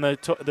 The big and the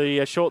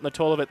short and the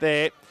tall of it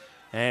there.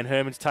 And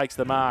Hermans takes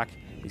the mark.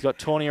 He's got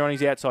Tawney on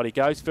his outside. He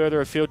goes further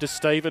afield to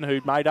Stephen,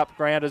 who made up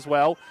ground as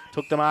well.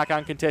 Took the mark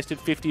uncontested,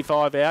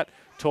 55 out.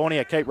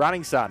 Tawney, keep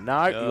running, son.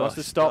 No, he wants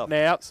to stop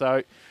now.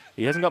 So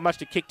he hasn't got much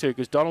to kick to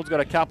because Donald's got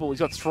a couple.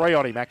 He's got 3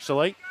 on him,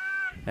 actually.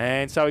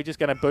 And so he's just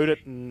going to boot it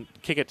and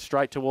kick it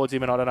straight towards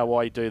him. And I don't know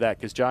why he'd do that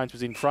because Jones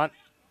was in front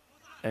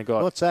and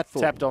got What's that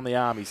for? Tapped on the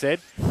arm, he said.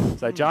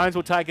 So Jones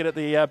will take it at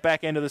the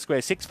back end of the square.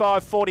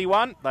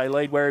 6-5-41. They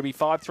lead Werribee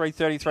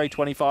 5-3-33,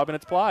 25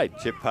 minutes played.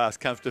 Chip pass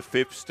comes to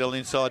Phipps, still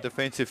inside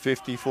defensive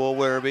 54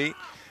 Werribee.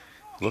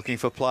 Looking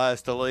for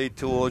players to lead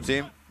towards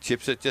him.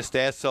 Chips it just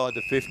outside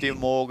the 50 of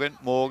Morgan.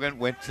 Morgan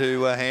went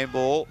to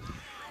handball.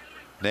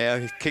 Now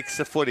he kicks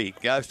the footy.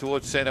 Goes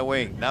towards centre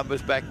wing.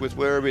 Numbers back with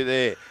Werribee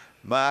there.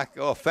 Mark,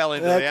 fell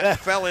into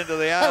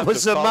the arm. That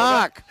was a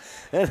mark.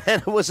 And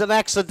it was an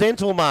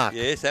accidental mark.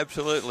 Yes,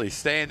 absolutely.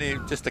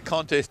 Standing, just a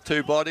contest,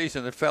 2 bodies,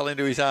 and it fell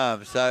into his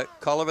arm. So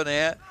Colliver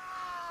now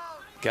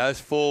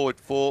goes forward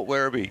for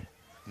Werribee.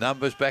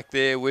 Numbers back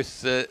there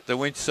with the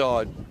Winch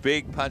side.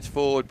 Big punch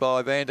forward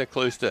by Van der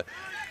Klooster.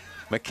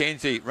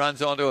 McKenzie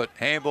runs onto it.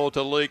 Handball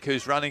to Leake,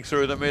 who's running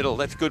through the middle.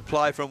 That's good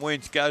play from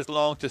Winch. Goes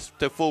long to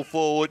full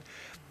forward.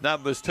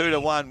 Numbers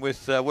 2-1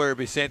 with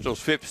Werribee Central's.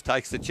 Phipps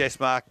takes the chest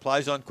mark,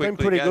 plays on quickly, Been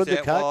pretty goes good,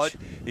 out the wide.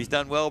 coach. He's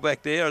done well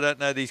back there. I don't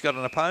know that he's got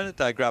an opponent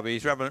though, Grubby.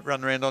 He's running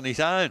around on his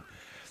own.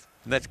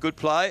 And that's good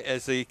play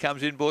as he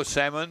comes in. Bought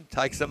Salmon,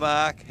 takes the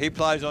mark. He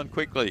plays on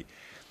quickly.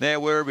 Now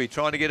Werribee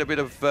trying to get a bit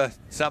of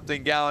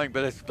something going,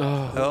 but it's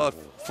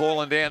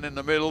fallen down in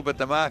the middle. But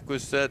the mark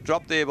was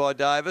dropped there by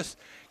Davis.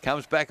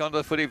 Comes back onto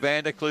the footy.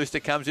 Van der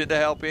Klooster comes in to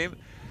help him.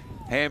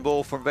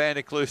 Handball from Van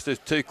der Klooster,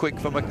 too quick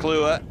for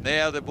McClure.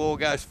 Now the ball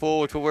goes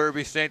forward for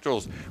Werribee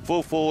Centrals.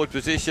 Full forward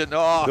position.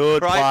 Oh,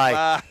 good great play.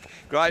 mark.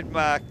 Great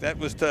mark. That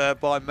was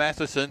by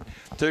Matheson.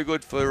 Too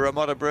good for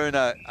Ramona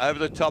Bruno. Over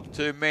the top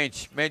to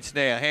Mensch. Mensch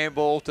now.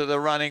 Handball to the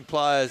running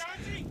players.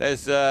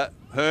 There's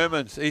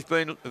Hermans. He's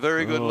been a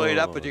very good lead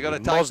up, but you've got to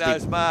take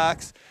those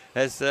marks.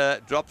 As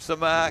drops the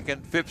mark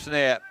and Phipps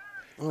now.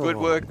 Good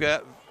work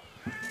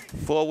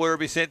for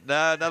Werribee Central.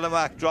 No, another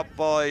mark dropped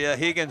by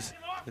Higgins.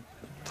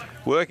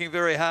 Working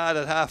very hard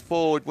at half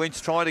forward.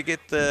 Winch trying to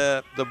get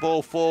the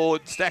ball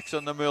forward. Stacks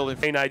on the mill.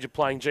 Teenager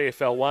playing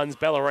GFL ones.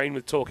 Ballerine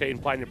with Torquay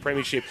playing the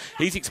premiership.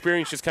 His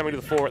experience just coming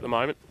to the fore at the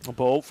moment. The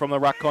ball from the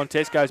ruck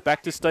contest goes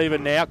back to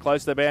Stephen now,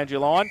 close to the boundary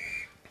line.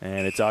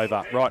 And it's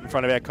over, right in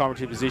front of our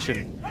commentary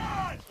position.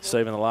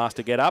 Stephen the last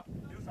to get up.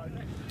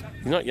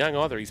 He's not young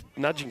either. He's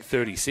nudging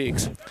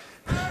 36.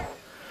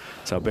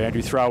 So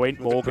boundary throw in.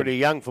 Morgan. Pretty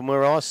young from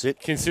where I sit.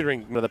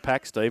 Considering The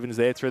pack, Stevens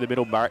there through the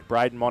middle.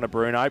 Braden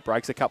Montabruno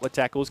breaks a couple of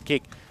tackles.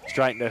 Kick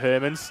straight into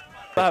Hermans.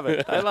 Love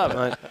it. They love it.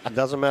 Mate, it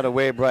doesn't matter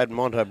where Braden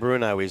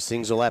Montabruno is,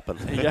 things will happen.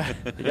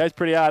 He goes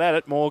pretty hard at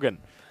it. Morgan.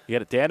 You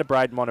get it down to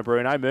Braden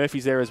Montabruno.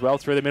 Murphy's there as well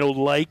through the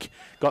middle. Leake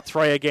got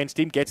 3 against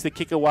him. Gets the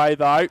kick away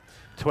though.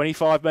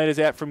 25 metres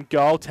out from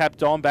goal.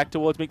 Tapped on back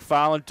towards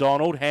McFarlane.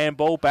 Donald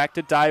handball back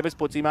to Davis.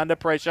 Puts him under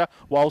pressure.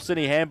 Walson,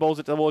 he handballs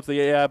it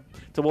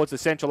towards the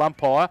central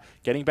umpire.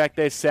 Getting back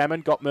there,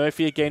 Salmon. Got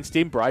Murphy against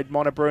him. Braden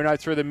Montabruno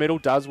through the middle.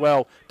 Does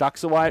well.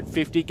 Ducks away at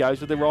 50. Goes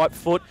with the right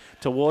foot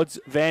towards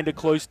Van der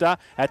Klooster.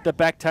 At the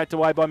back, tapped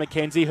away by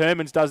McKenzie.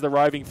 Hermans does the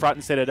roving front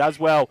and centre. Does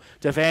well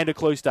to Van der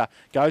Klooster.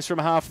 Goes from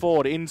half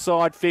forward.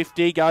 Inside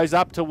 50. Goes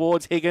up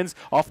towards Higgins.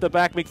 Off the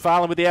back,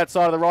 McFarlane with the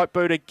outside of the right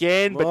boot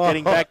again. But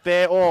getting back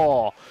there.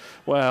 Oh,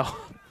 well.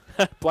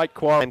 Blake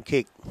Quarren. And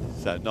kick.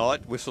 So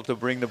Knight whistle to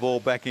bring the ball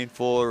back in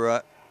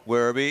for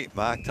Werribee.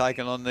 Mark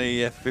taken on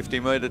the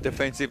 50-metre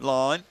defensive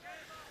line.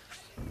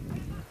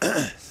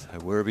 So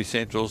Werribee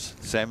Central's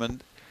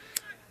Salmon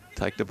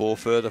take the ball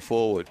further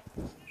forward.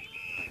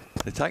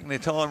 They're taking their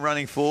time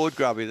running forward,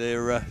 Grubby.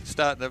 They're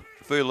starting to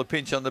feel the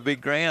pinch on the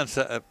big ground,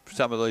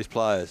 some of these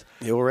players.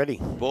 You're ready.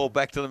 Ball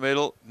back to the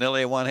middle.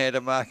 Nearly a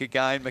one-handed mark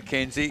again.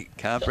 McKenzie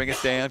can't bring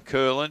it down.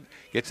 Curlin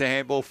gets a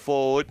handball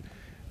forward.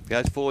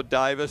 Goes forward,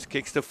 Davis,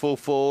 kicks to full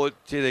forward.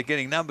 Gee, they're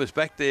getting numbers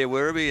back there,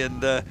 Werribee,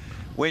 and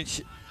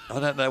Winch I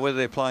don't know whether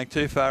they're playing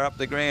too far up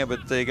the ground,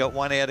 but they got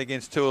one out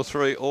against 2 or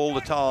 3 all the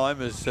time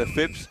as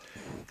Phipps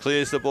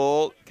clears the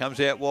ball, comes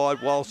out wide.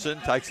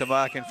 Walson takes the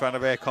mark in front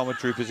of our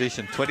commentary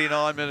position.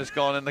 29 minutes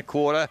gone in the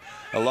quarter.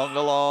 Along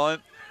the line,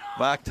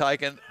 mark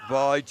taken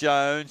by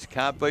Jones.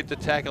 Can't beat the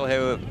tackle,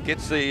 however.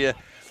 Gets the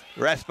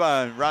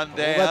Rathbone run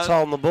down. Well, that's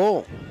holding the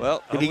ball.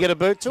 Well, did he get a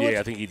boot to it? Yeah,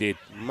 I think he did.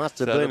 Must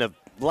have been a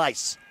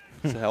lace.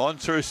 So on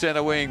through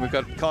centre wing, we've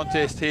got a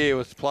contest here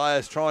with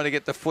players trying to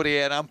get the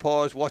footy out,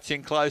 umpires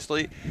watching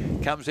closely.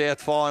 Comes out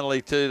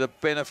finally to the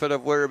benefit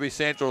of Werribee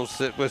Centrals.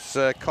 It was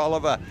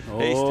Colliver.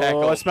 He's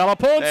tackled. I smell a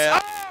punch.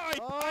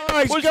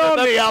 He's gone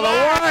the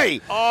other way.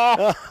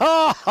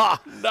 Oh,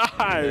 no.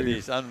 It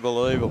is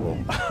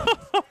unbelievable.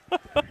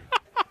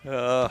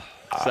 So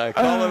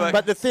Colliver.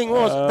 But the thing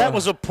was, that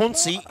was a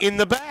puncy in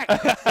the back.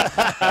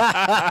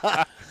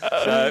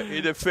 So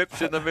into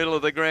Phipps in the middle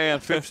of the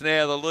ground. Phipps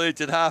now the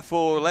leads at half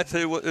forward. That's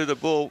who the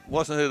ball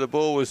wasn't who the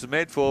ball was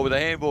meant for. But the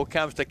handball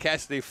comes to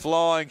Cassidy,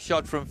 flying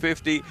shot from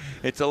 50.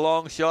 It's a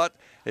long shot.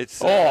 It's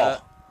taken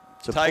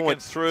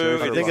point.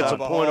 through. I think it's a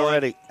point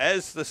already.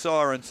 As the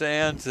siren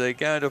sounds, they're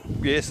going to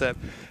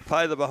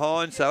pay the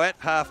behind. So at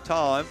half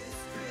time,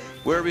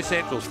 Werribee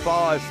Centrals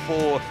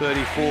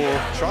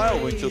 5-4-34 trail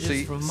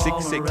Winchelsea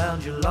 6-6.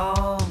 I'm here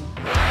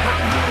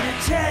to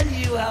tell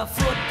you how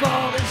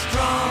football is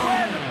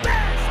strong.